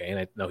this campaign.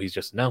 I know he's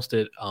just announced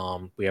it.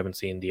 We haven't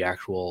seen the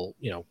actual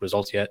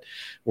results yet,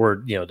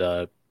 or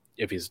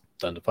if he's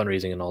done the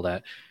fundraising and all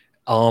that.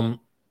 I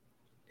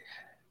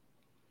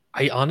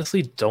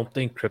honestly don't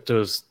think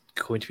crypto's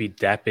going to be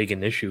that big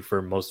an issue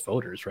for most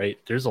voters, right?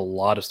 There's a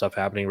lot of stuff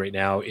happening right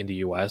now in the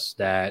US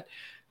that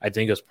I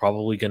think is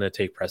probably going to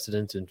take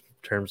precedence in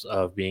terms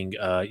of being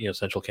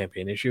central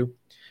campaign issue.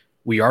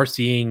 We are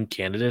seeing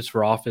candidates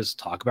for office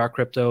talk about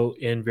crypto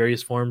in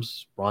various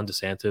forms. Ron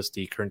DeSantis,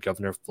 the current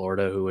governor of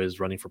Florida, who is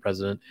running for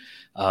president,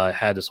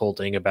 had this whole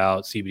thing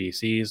about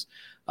CBDCs.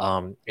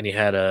 And he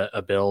had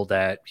a bill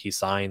that he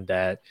signed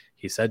that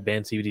he said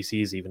ban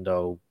CBDCs, even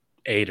though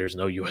A, there's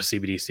no US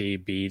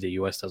CBDC, B, the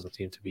US doesn't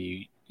seem to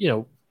be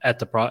at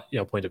the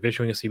point of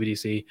issuing a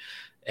CBDC,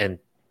 and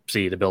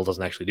C, the bill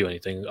doesn't actually do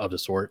anything of the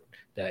sort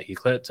that he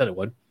said it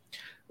would.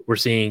 We're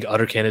seeing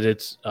other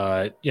candidates,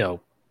 like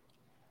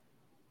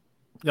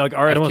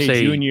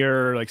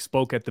RFK Jr.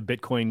 spoke at the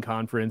Bitcoin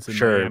conference in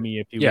Miami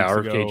a few weeks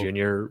ago.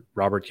 RFK Jr.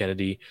 Robert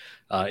Kennedy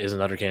is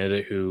another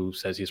candidate who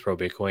says he's pro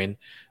Bitcoin.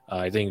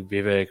 I think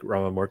Vivek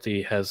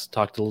Ramamurthy has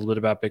talked a little bit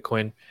about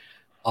Bitcoin.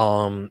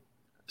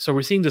 So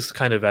we're seeing this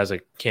kind of as a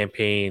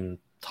campaign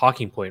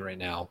talking point right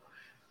now.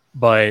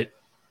 But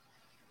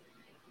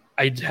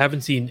I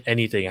haven't seen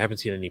anything. I haven't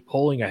seen any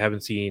polling. I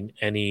haven't seen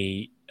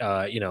any,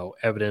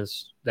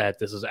 evidence that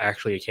this is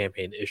actually a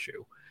campaign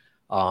issue.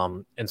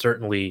 And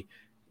certainly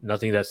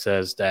nothing that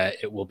says that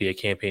it will be a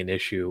campaign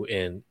issue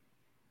in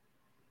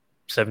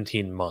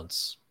 17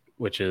 months,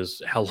 which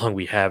is how long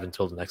we have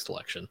until the next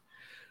election.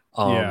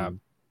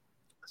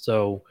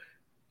 So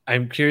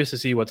I'm curious to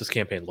see what this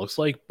campaign looks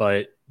like,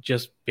 but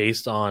just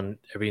based on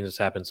everything that's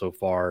happened so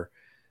far,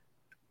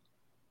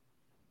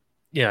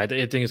 I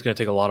think it's going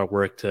to take a lot of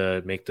work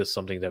to make this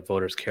something that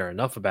voters care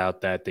enough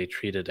about that they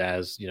treat it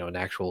as, an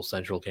actual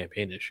central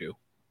campaign issue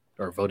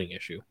or voting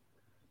issue.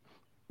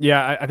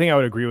 Yeah, I think I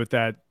would agree with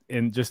that,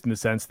 in the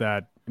sense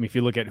that, if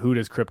you look at who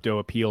does crypto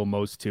appeal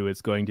most to,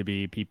 it's going to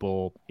be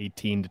people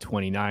 18 to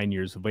 29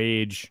 years of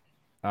age,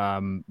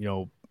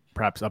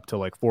 perhaps up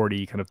to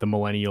 40, kind of the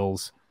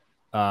millennials.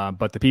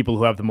 But the people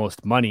who have the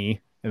most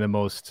money and the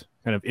most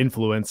kind of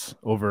influence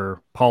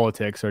over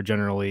politics are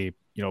generally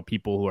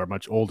people who are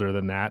much older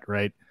than that,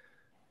 right?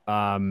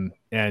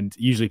 And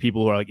usually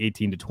people who are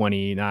 18 to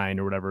 29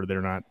 or whatever,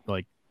 they're not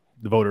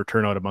the voter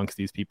turnout amongst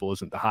these people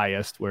isn't the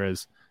highest,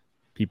 whereas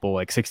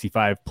people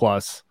 65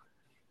 plus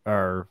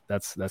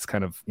that's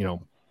kind of,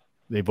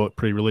 they vote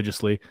pretty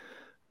religiously.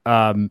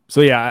 So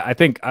yeah, I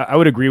think I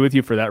would agree with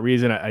you for that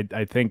reason.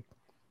 I think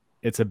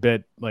it's a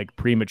bit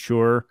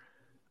premature,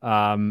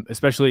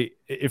 especially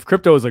if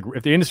crypto is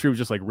if the industry was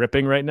just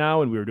ripping right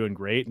now and we were doing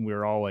great and we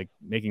were all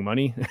making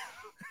money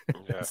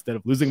instead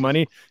of losing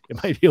money,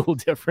 it might be a little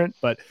different.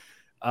 But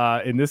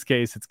in this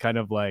case, it's kind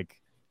of I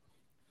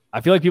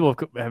feel like people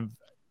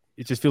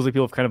it just feels like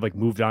people have kind of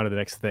moved on to the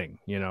next thing,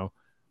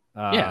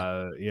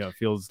 it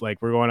feels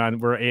like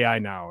we're AI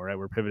now, right?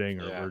 We're pivoting,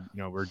 or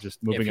we're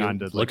just moving on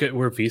to look at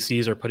where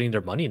VCs are putting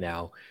their money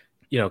now,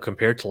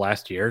 compared to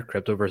last year,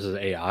 crypto versus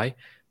AI,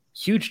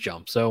 huge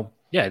jump. So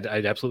yeah,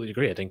 I'd absolutely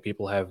agree. I think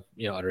people have,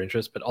 other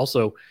interests, but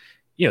also,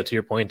 to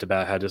your point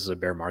about how this is a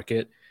bear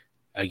market,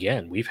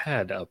 again, we've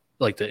had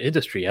the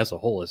industry as a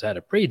whole has had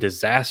a pretty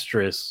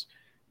disastrous,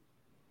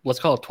 let's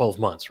call it 12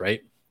 months,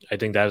 right? I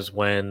think that is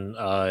when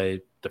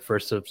the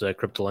first of the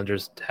crypto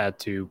lenders had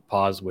to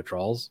pause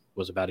withdrawals,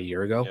 was about a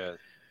year ago. Yeah,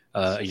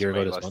 a year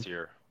ago this last month.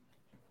 year.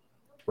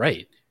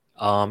 Right.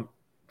 Not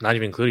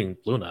even including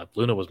Luna.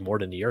 Luna was more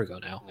than a year ago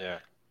now. Yeah.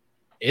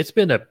 It's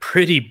been a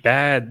pretty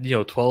bad,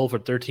 12 or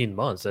 13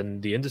 months,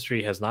 and the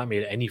industry has not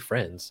made any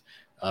friends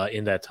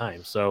in that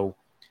time. So,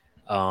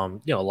 a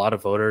lot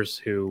of voters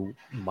who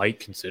might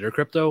consider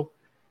crypto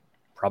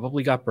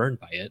probably got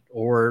burned by it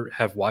or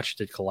have watched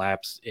it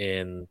collapse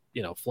in,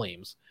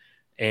 flames.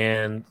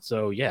 And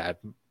so, yeah,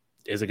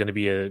 is it going to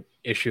be an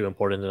issue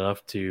important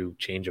enough to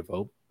change a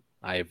vote?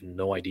 I have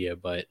no idea,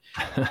 but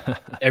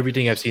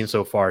everything I've seen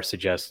so far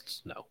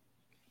suggests no.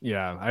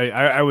 Yeah,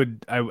 I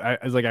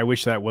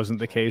wish that wasn't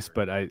the case,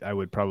 but I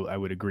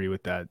would agree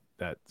with that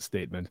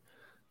statement.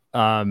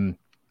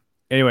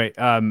 Anyway,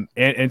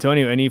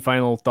 Antonio, any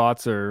final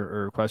thoughts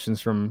or questions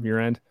from your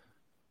end?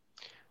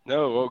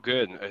 No, well,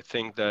 good. I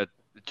think that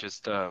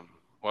just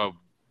well,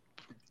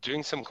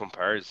 doing some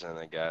comparison,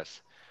 I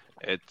guess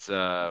it's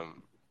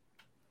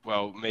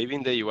well, maybe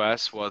in the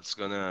US, what's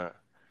gonna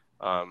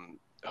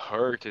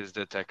hurt is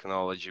the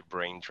technology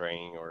brain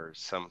drain or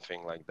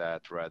something like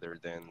that, rather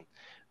than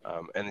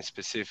any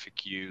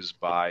specific use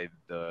by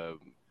the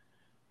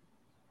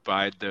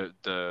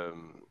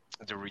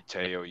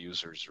retail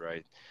users,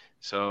 right?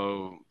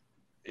 So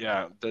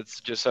yeah,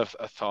 that's just a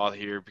thought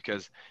here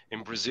because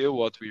in Brazil,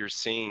 what we are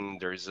seeing,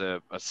 there's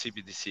a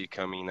CBDC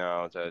coming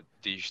out, a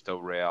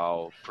digital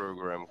real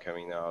program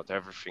coming out.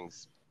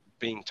 Everything's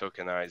being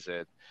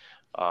tokenized.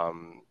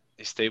 Um,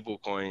 Stable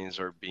coins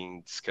are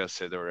being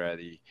discussed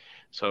already.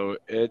 So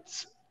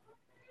it's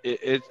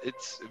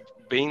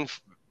being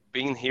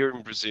here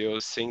in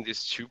Brazil, seeing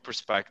these two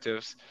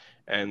perspectives,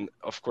 and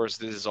of course,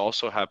 this is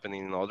also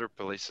happening in other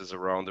places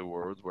around the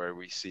world where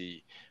we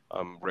see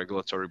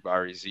regulatory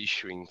bodies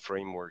issuing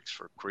frameworks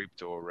for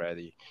crypto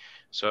already.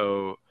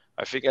 So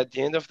I think at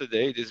the end of the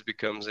day, this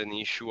becomes an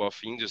issue of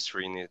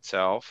industry in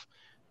itself,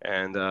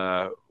 and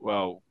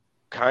well,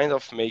 kind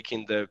of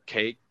making the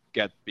cake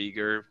get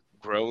bigger,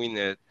 growing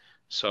it,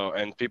 so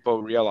and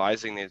people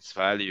realizing its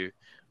value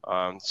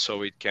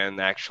so it can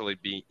actually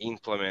be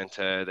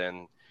implemented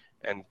and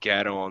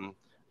get on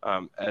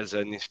as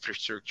an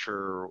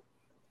infrastructure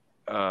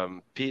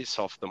piece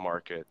of the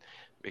market,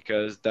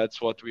 because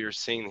that's what we are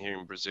seeing here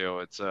in Brazil.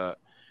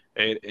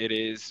 It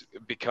is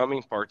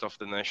becoming part of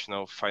the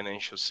national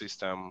financial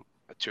system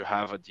to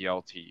have a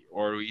DLT,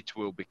 or it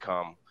will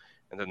become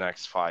in the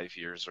next 5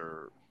 years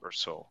or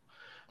so.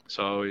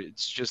 So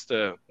it's just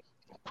a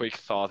quick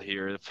thought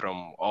here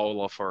from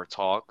all of our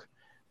talk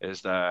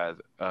is that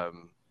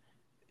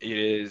it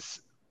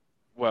is,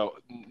 well,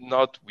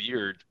 not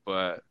weird,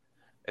 but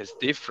it's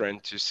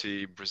different to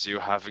see Brazil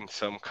having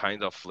some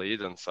kind of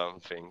lead on some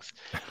things,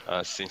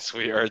 since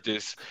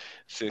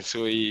since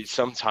we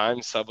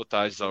sometimes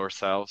sabotage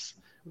ourselves.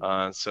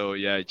 So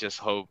yeah, I just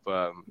hope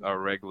our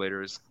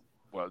regulators,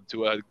 well,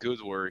 do a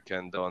good work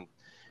and don't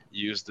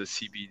use the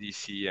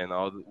CBDC and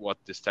all what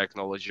this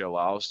technology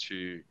allows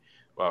to,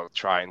 well,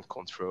 try and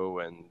control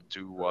and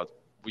do what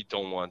we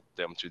don't want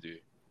them to do,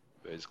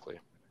 basically.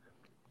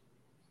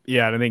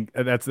 Yeah, and I think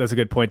that's a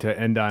good point to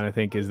end on. I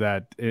think is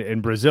that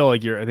in Brazil,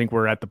 like I think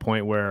we're at the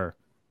point where,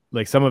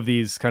 like some of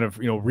these kind of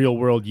real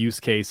world use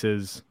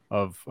cases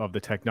of the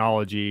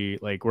technology,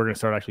 like we're gonna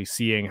start actually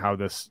seeing how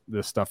this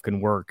stuff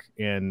can work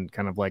in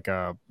kind of like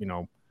a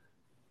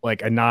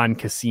like a non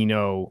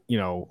casino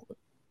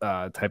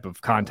type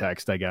of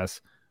context, I guess.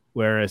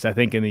 Whereas I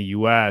think in the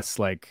U.S.,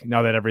 like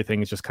now that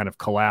everything is just kind of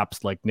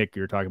collapsed, like Nick,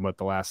 you were talking about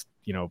the last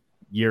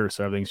year or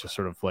so, everything's just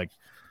sort of like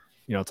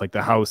it's like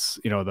the house,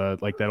 the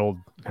like that old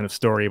kind of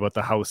story about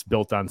the house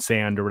built on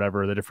sand or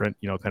whatever, the different,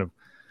 kind of,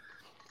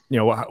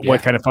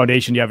 what kind of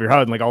foundation do you have your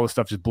house, and like all this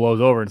stuff just blows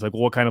over. And it's like,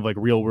 well, what kind of like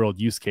real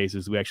world use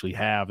cases do we actually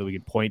have that we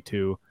can point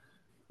to?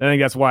 And I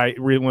think that's why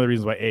one of the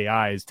reasons why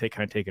AI is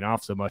kind of taken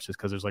off so much is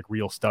because there's like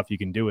real stuff you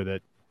can do with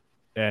it.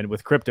 And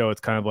with crypto,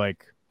 it's kind of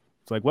like,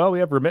 well, we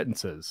have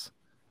remittances.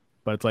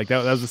 But it's like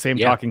that was the same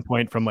talking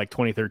point from like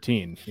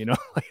 2013.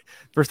 Like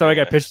first time I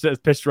got pitched to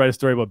write a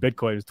story about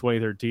Bitcoin was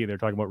 2013. They're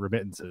talking about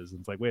remittances.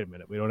 And it's like, wait a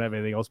minute, we don't have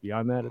anything else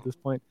beyond that at this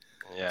point.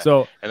 Yeah.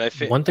 So, and I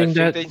think one thing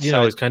that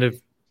is kind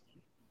of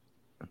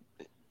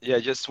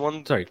just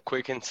one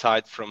quick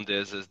insight from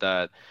this is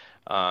that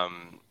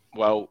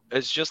well,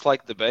 it's just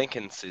like the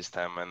banking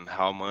system and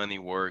how money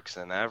works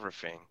and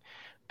everything.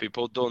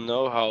 People don't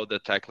know how the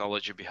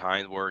technology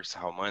behind works,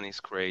 how money is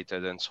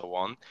created, and so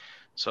on.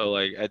 So,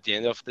 like at the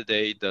end of the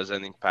day, it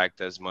doesn't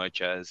impact as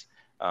much as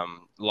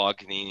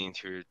logging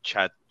into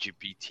Chat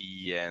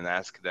GPT and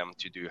ask them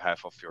to do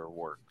half of your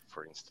work,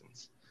 for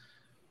instance.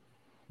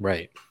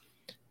 Right.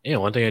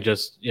 One thing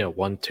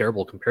one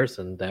terrible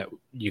comparison that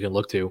you can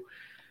look to,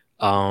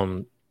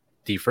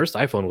 the first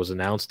iPhone was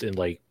announced in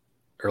like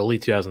early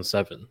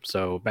 2007.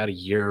 So about a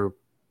year,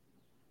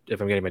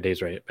 if I'm getting my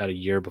days right, about a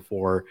year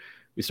before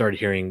we started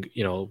hearing,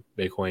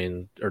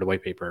 Bitcoin or the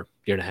white paper,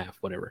 year and a half,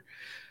 whatever.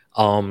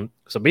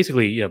 So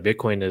basically,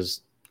 Bitcoin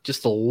is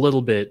just a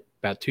little bit,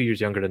 about 2 years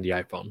younger than the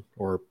iPhone,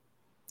 or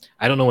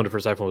I don't know when the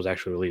first iPhone was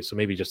actually released, so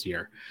maybe just a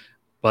year,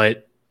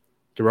 but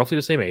they're roughly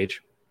the same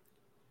age.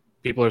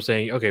 People are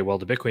saying, okay, well,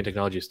 the Bitcoin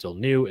technology is still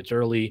new. It's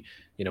early.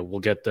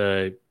 We'll get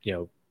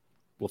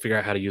we'll figure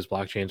out how to use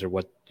blockchains or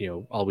what,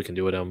 all we can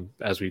do with them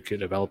as we could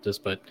develop this.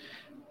 But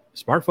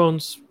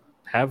smartphones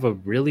have a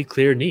really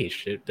clear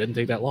niche. It didn't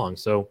take that long.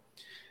 So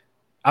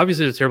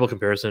obviously it's a terrible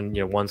comparison.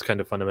 One's kind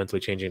of fundamentally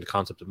changing the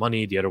concept of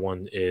money. The other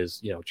one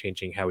is,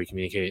 changing how we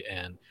communicate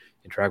and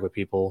interact with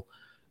people.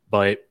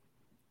 But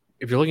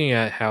if you're looking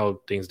at how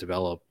things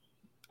develop,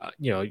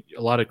 a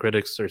lot of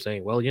critics are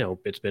saying, well,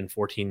 it's been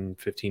 14,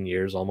 15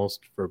 years almost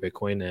for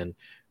Bitcoin, and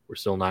we're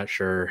still not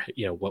sure,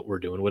 what we're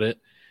doing with it.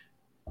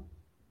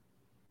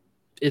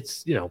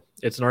 It's,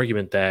 it's an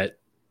argument that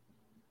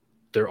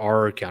there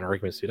are counter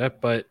arguments to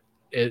that, but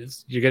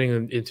you're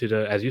getting into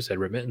the, as you said,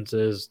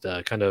 remittances,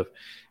 the kind of,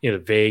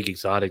 vague,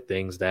 exotic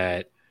things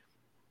that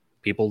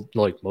people,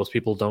 like most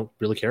people, don't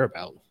really care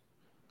about.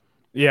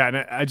 Yeah, and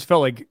I just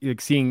felt like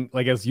seeing,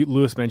 like as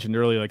Lewis mentioned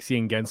earlier, like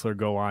seeing Gensler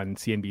go on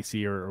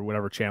CNBC or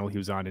whatever channel he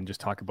was on and just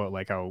talk about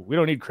like how we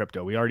don't need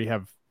crypto, we already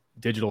have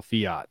digital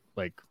fiat.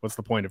 Like, what's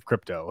the point of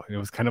crypto? And it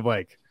was kind of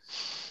like,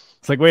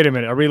 it's like, wait a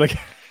minute, are we like,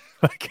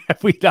 like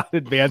have we not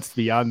advanced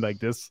beyond like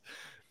this?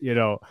 You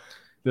know,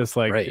 this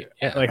like, Right,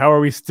 yeah. like how are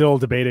we still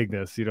debating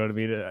this? You know what I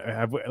mean?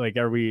 Have we, like,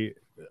 are we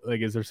like,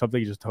 is there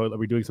something just totally? Are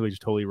we doing something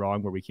just totally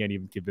wrong where we can't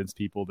even convince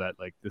people that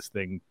like this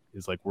thing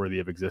is like worthy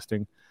of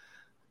existing?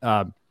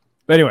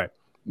 But anyway,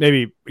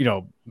 maybe, you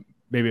know,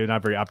 maybe a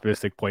not very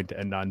optimistic point to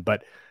end on,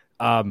 but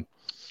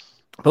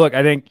look,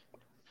 I think,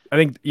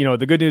 you know,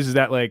 the good news is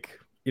that like,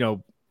 you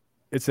know,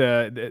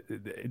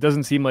 it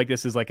doesn't seem like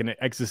this is like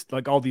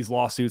like all these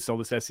lawsuits, all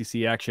this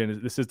SEC action.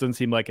 This just doesn't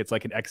seem like it's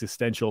like an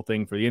existential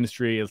thing for the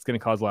industry. It's going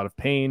to cause a lot of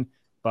pain,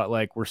 but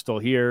like we're still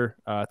here.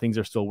 Things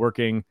are still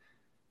working.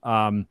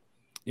 You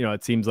know,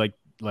 it seems like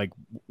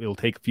it'll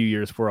take a few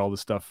years before all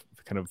this stuff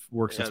kind of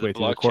works its way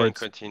through the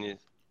courts.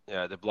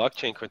 Yeah, the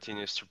blockchain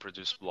continues to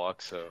produce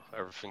blocks, so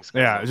everything's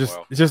going well.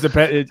 It's just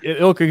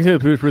it'll continue to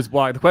produce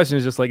blocks. The question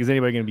is just like, is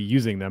anybody going to be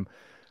using them?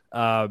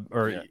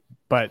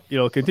 But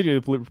it'll continue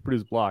to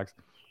produce blocks.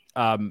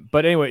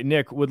 But anyway,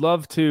 Nick, would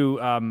love to,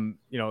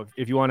 you know,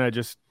 if you want to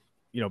just,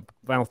 you know,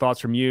 final thoughts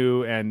from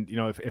you, and you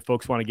know, if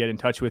folks want to get in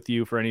touch with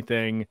you for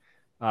anything,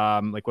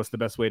 like what's the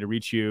best way to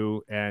reach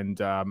you, and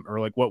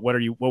or like what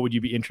would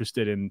you be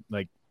interested in,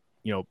 like,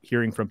 you know,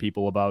 hearing from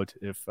people about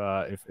if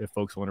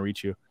folks want to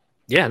reach you?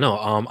 Yeah, no,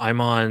 I'm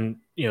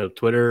on, you know,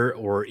 Twitter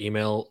or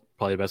email,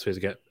 probably the best ways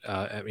to get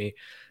at me.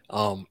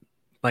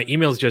 My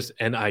email is just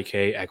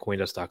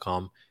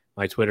nik@coindesk.com.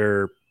 My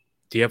Twitter,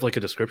 do you have like a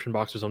description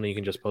box or something you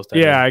can just post that?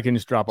 Yeah, I can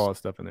just drop all that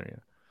stuff in there.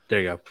 Yeah.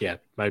 There you go. Yeah.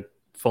 My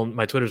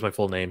Twitter is my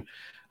full name.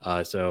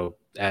 So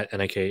at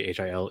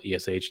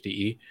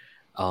NIKHILESHDE.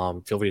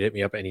 Feel free to hit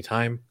me up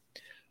anytime.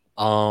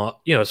 You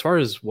know, as far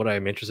as what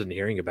I'm interested in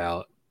hearing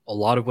about, a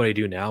lot of what I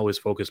do now is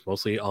focused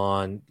mostly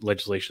on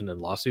legislation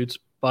and lawsuits,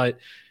 but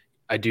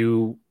I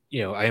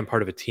am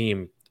part of a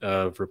team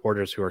of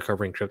reporters who are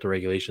covering crypto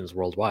regulations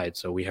worldwide.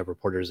 So we have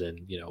reporters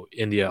in, you know,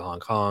 India, Hong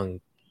Kong,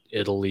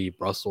 Italy,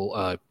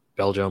 Brussels,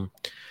 Belgium,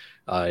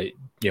 you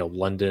know,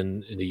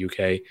 London, in the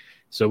UK.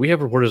 So we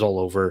have reporters all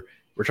over.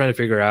 We're trying to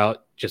figure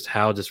out just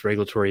how this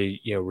regulatory,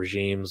 you know,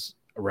 regimes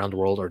around the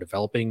world are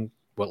developing,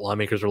 what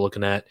lawmakers are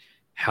looking at,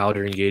 how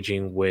they're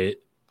engaging with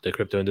the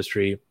crypto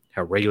industry,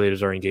 how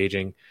regulators are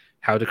engaging,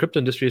 how the crypto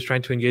industry is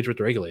trying to engage with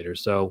the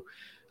regulators. So,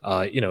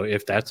 you know,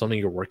 if that's something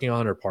you're working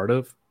on or part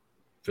of,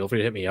 feel free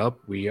to hit me up.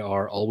 We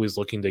are always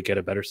looking to get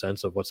a better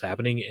sense of what's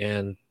happening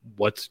and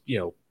what's, you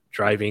know,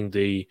 driving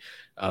the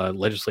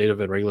legislative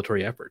and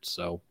regulatory efforts.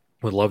 So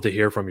would love to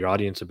hear from your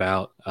audience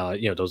about,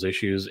 you know, those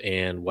issues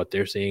and what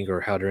they're seeing or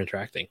how they're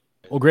interacting.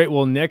 Well, great.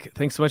 Well, Nick,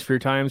 thanks so much for your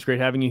time. It's great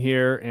having you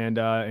here. And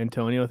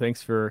Antonio,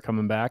 thanks for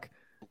coming back.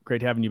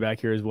 Great having you back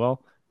here as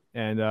well.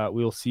 And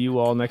we'll see you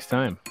all next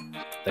time.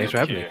 Thanks for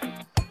having me.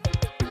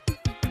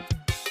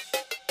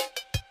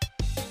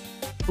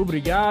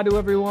 Obrigado,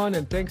 everyone,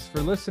 and thanks for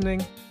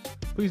listening.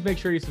 Please make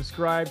sure you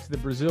subscribe to the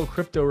Brazil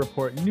Crypto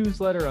Report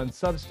newsletter on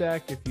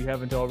Substack if you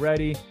haven't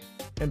already.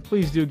 And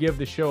please do give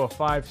the show a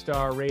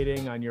 5-star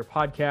rating on your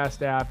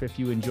podcast app if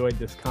you enjoyed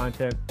this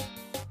content.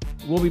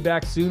 We'll be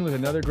back soon with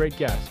another great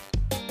guest.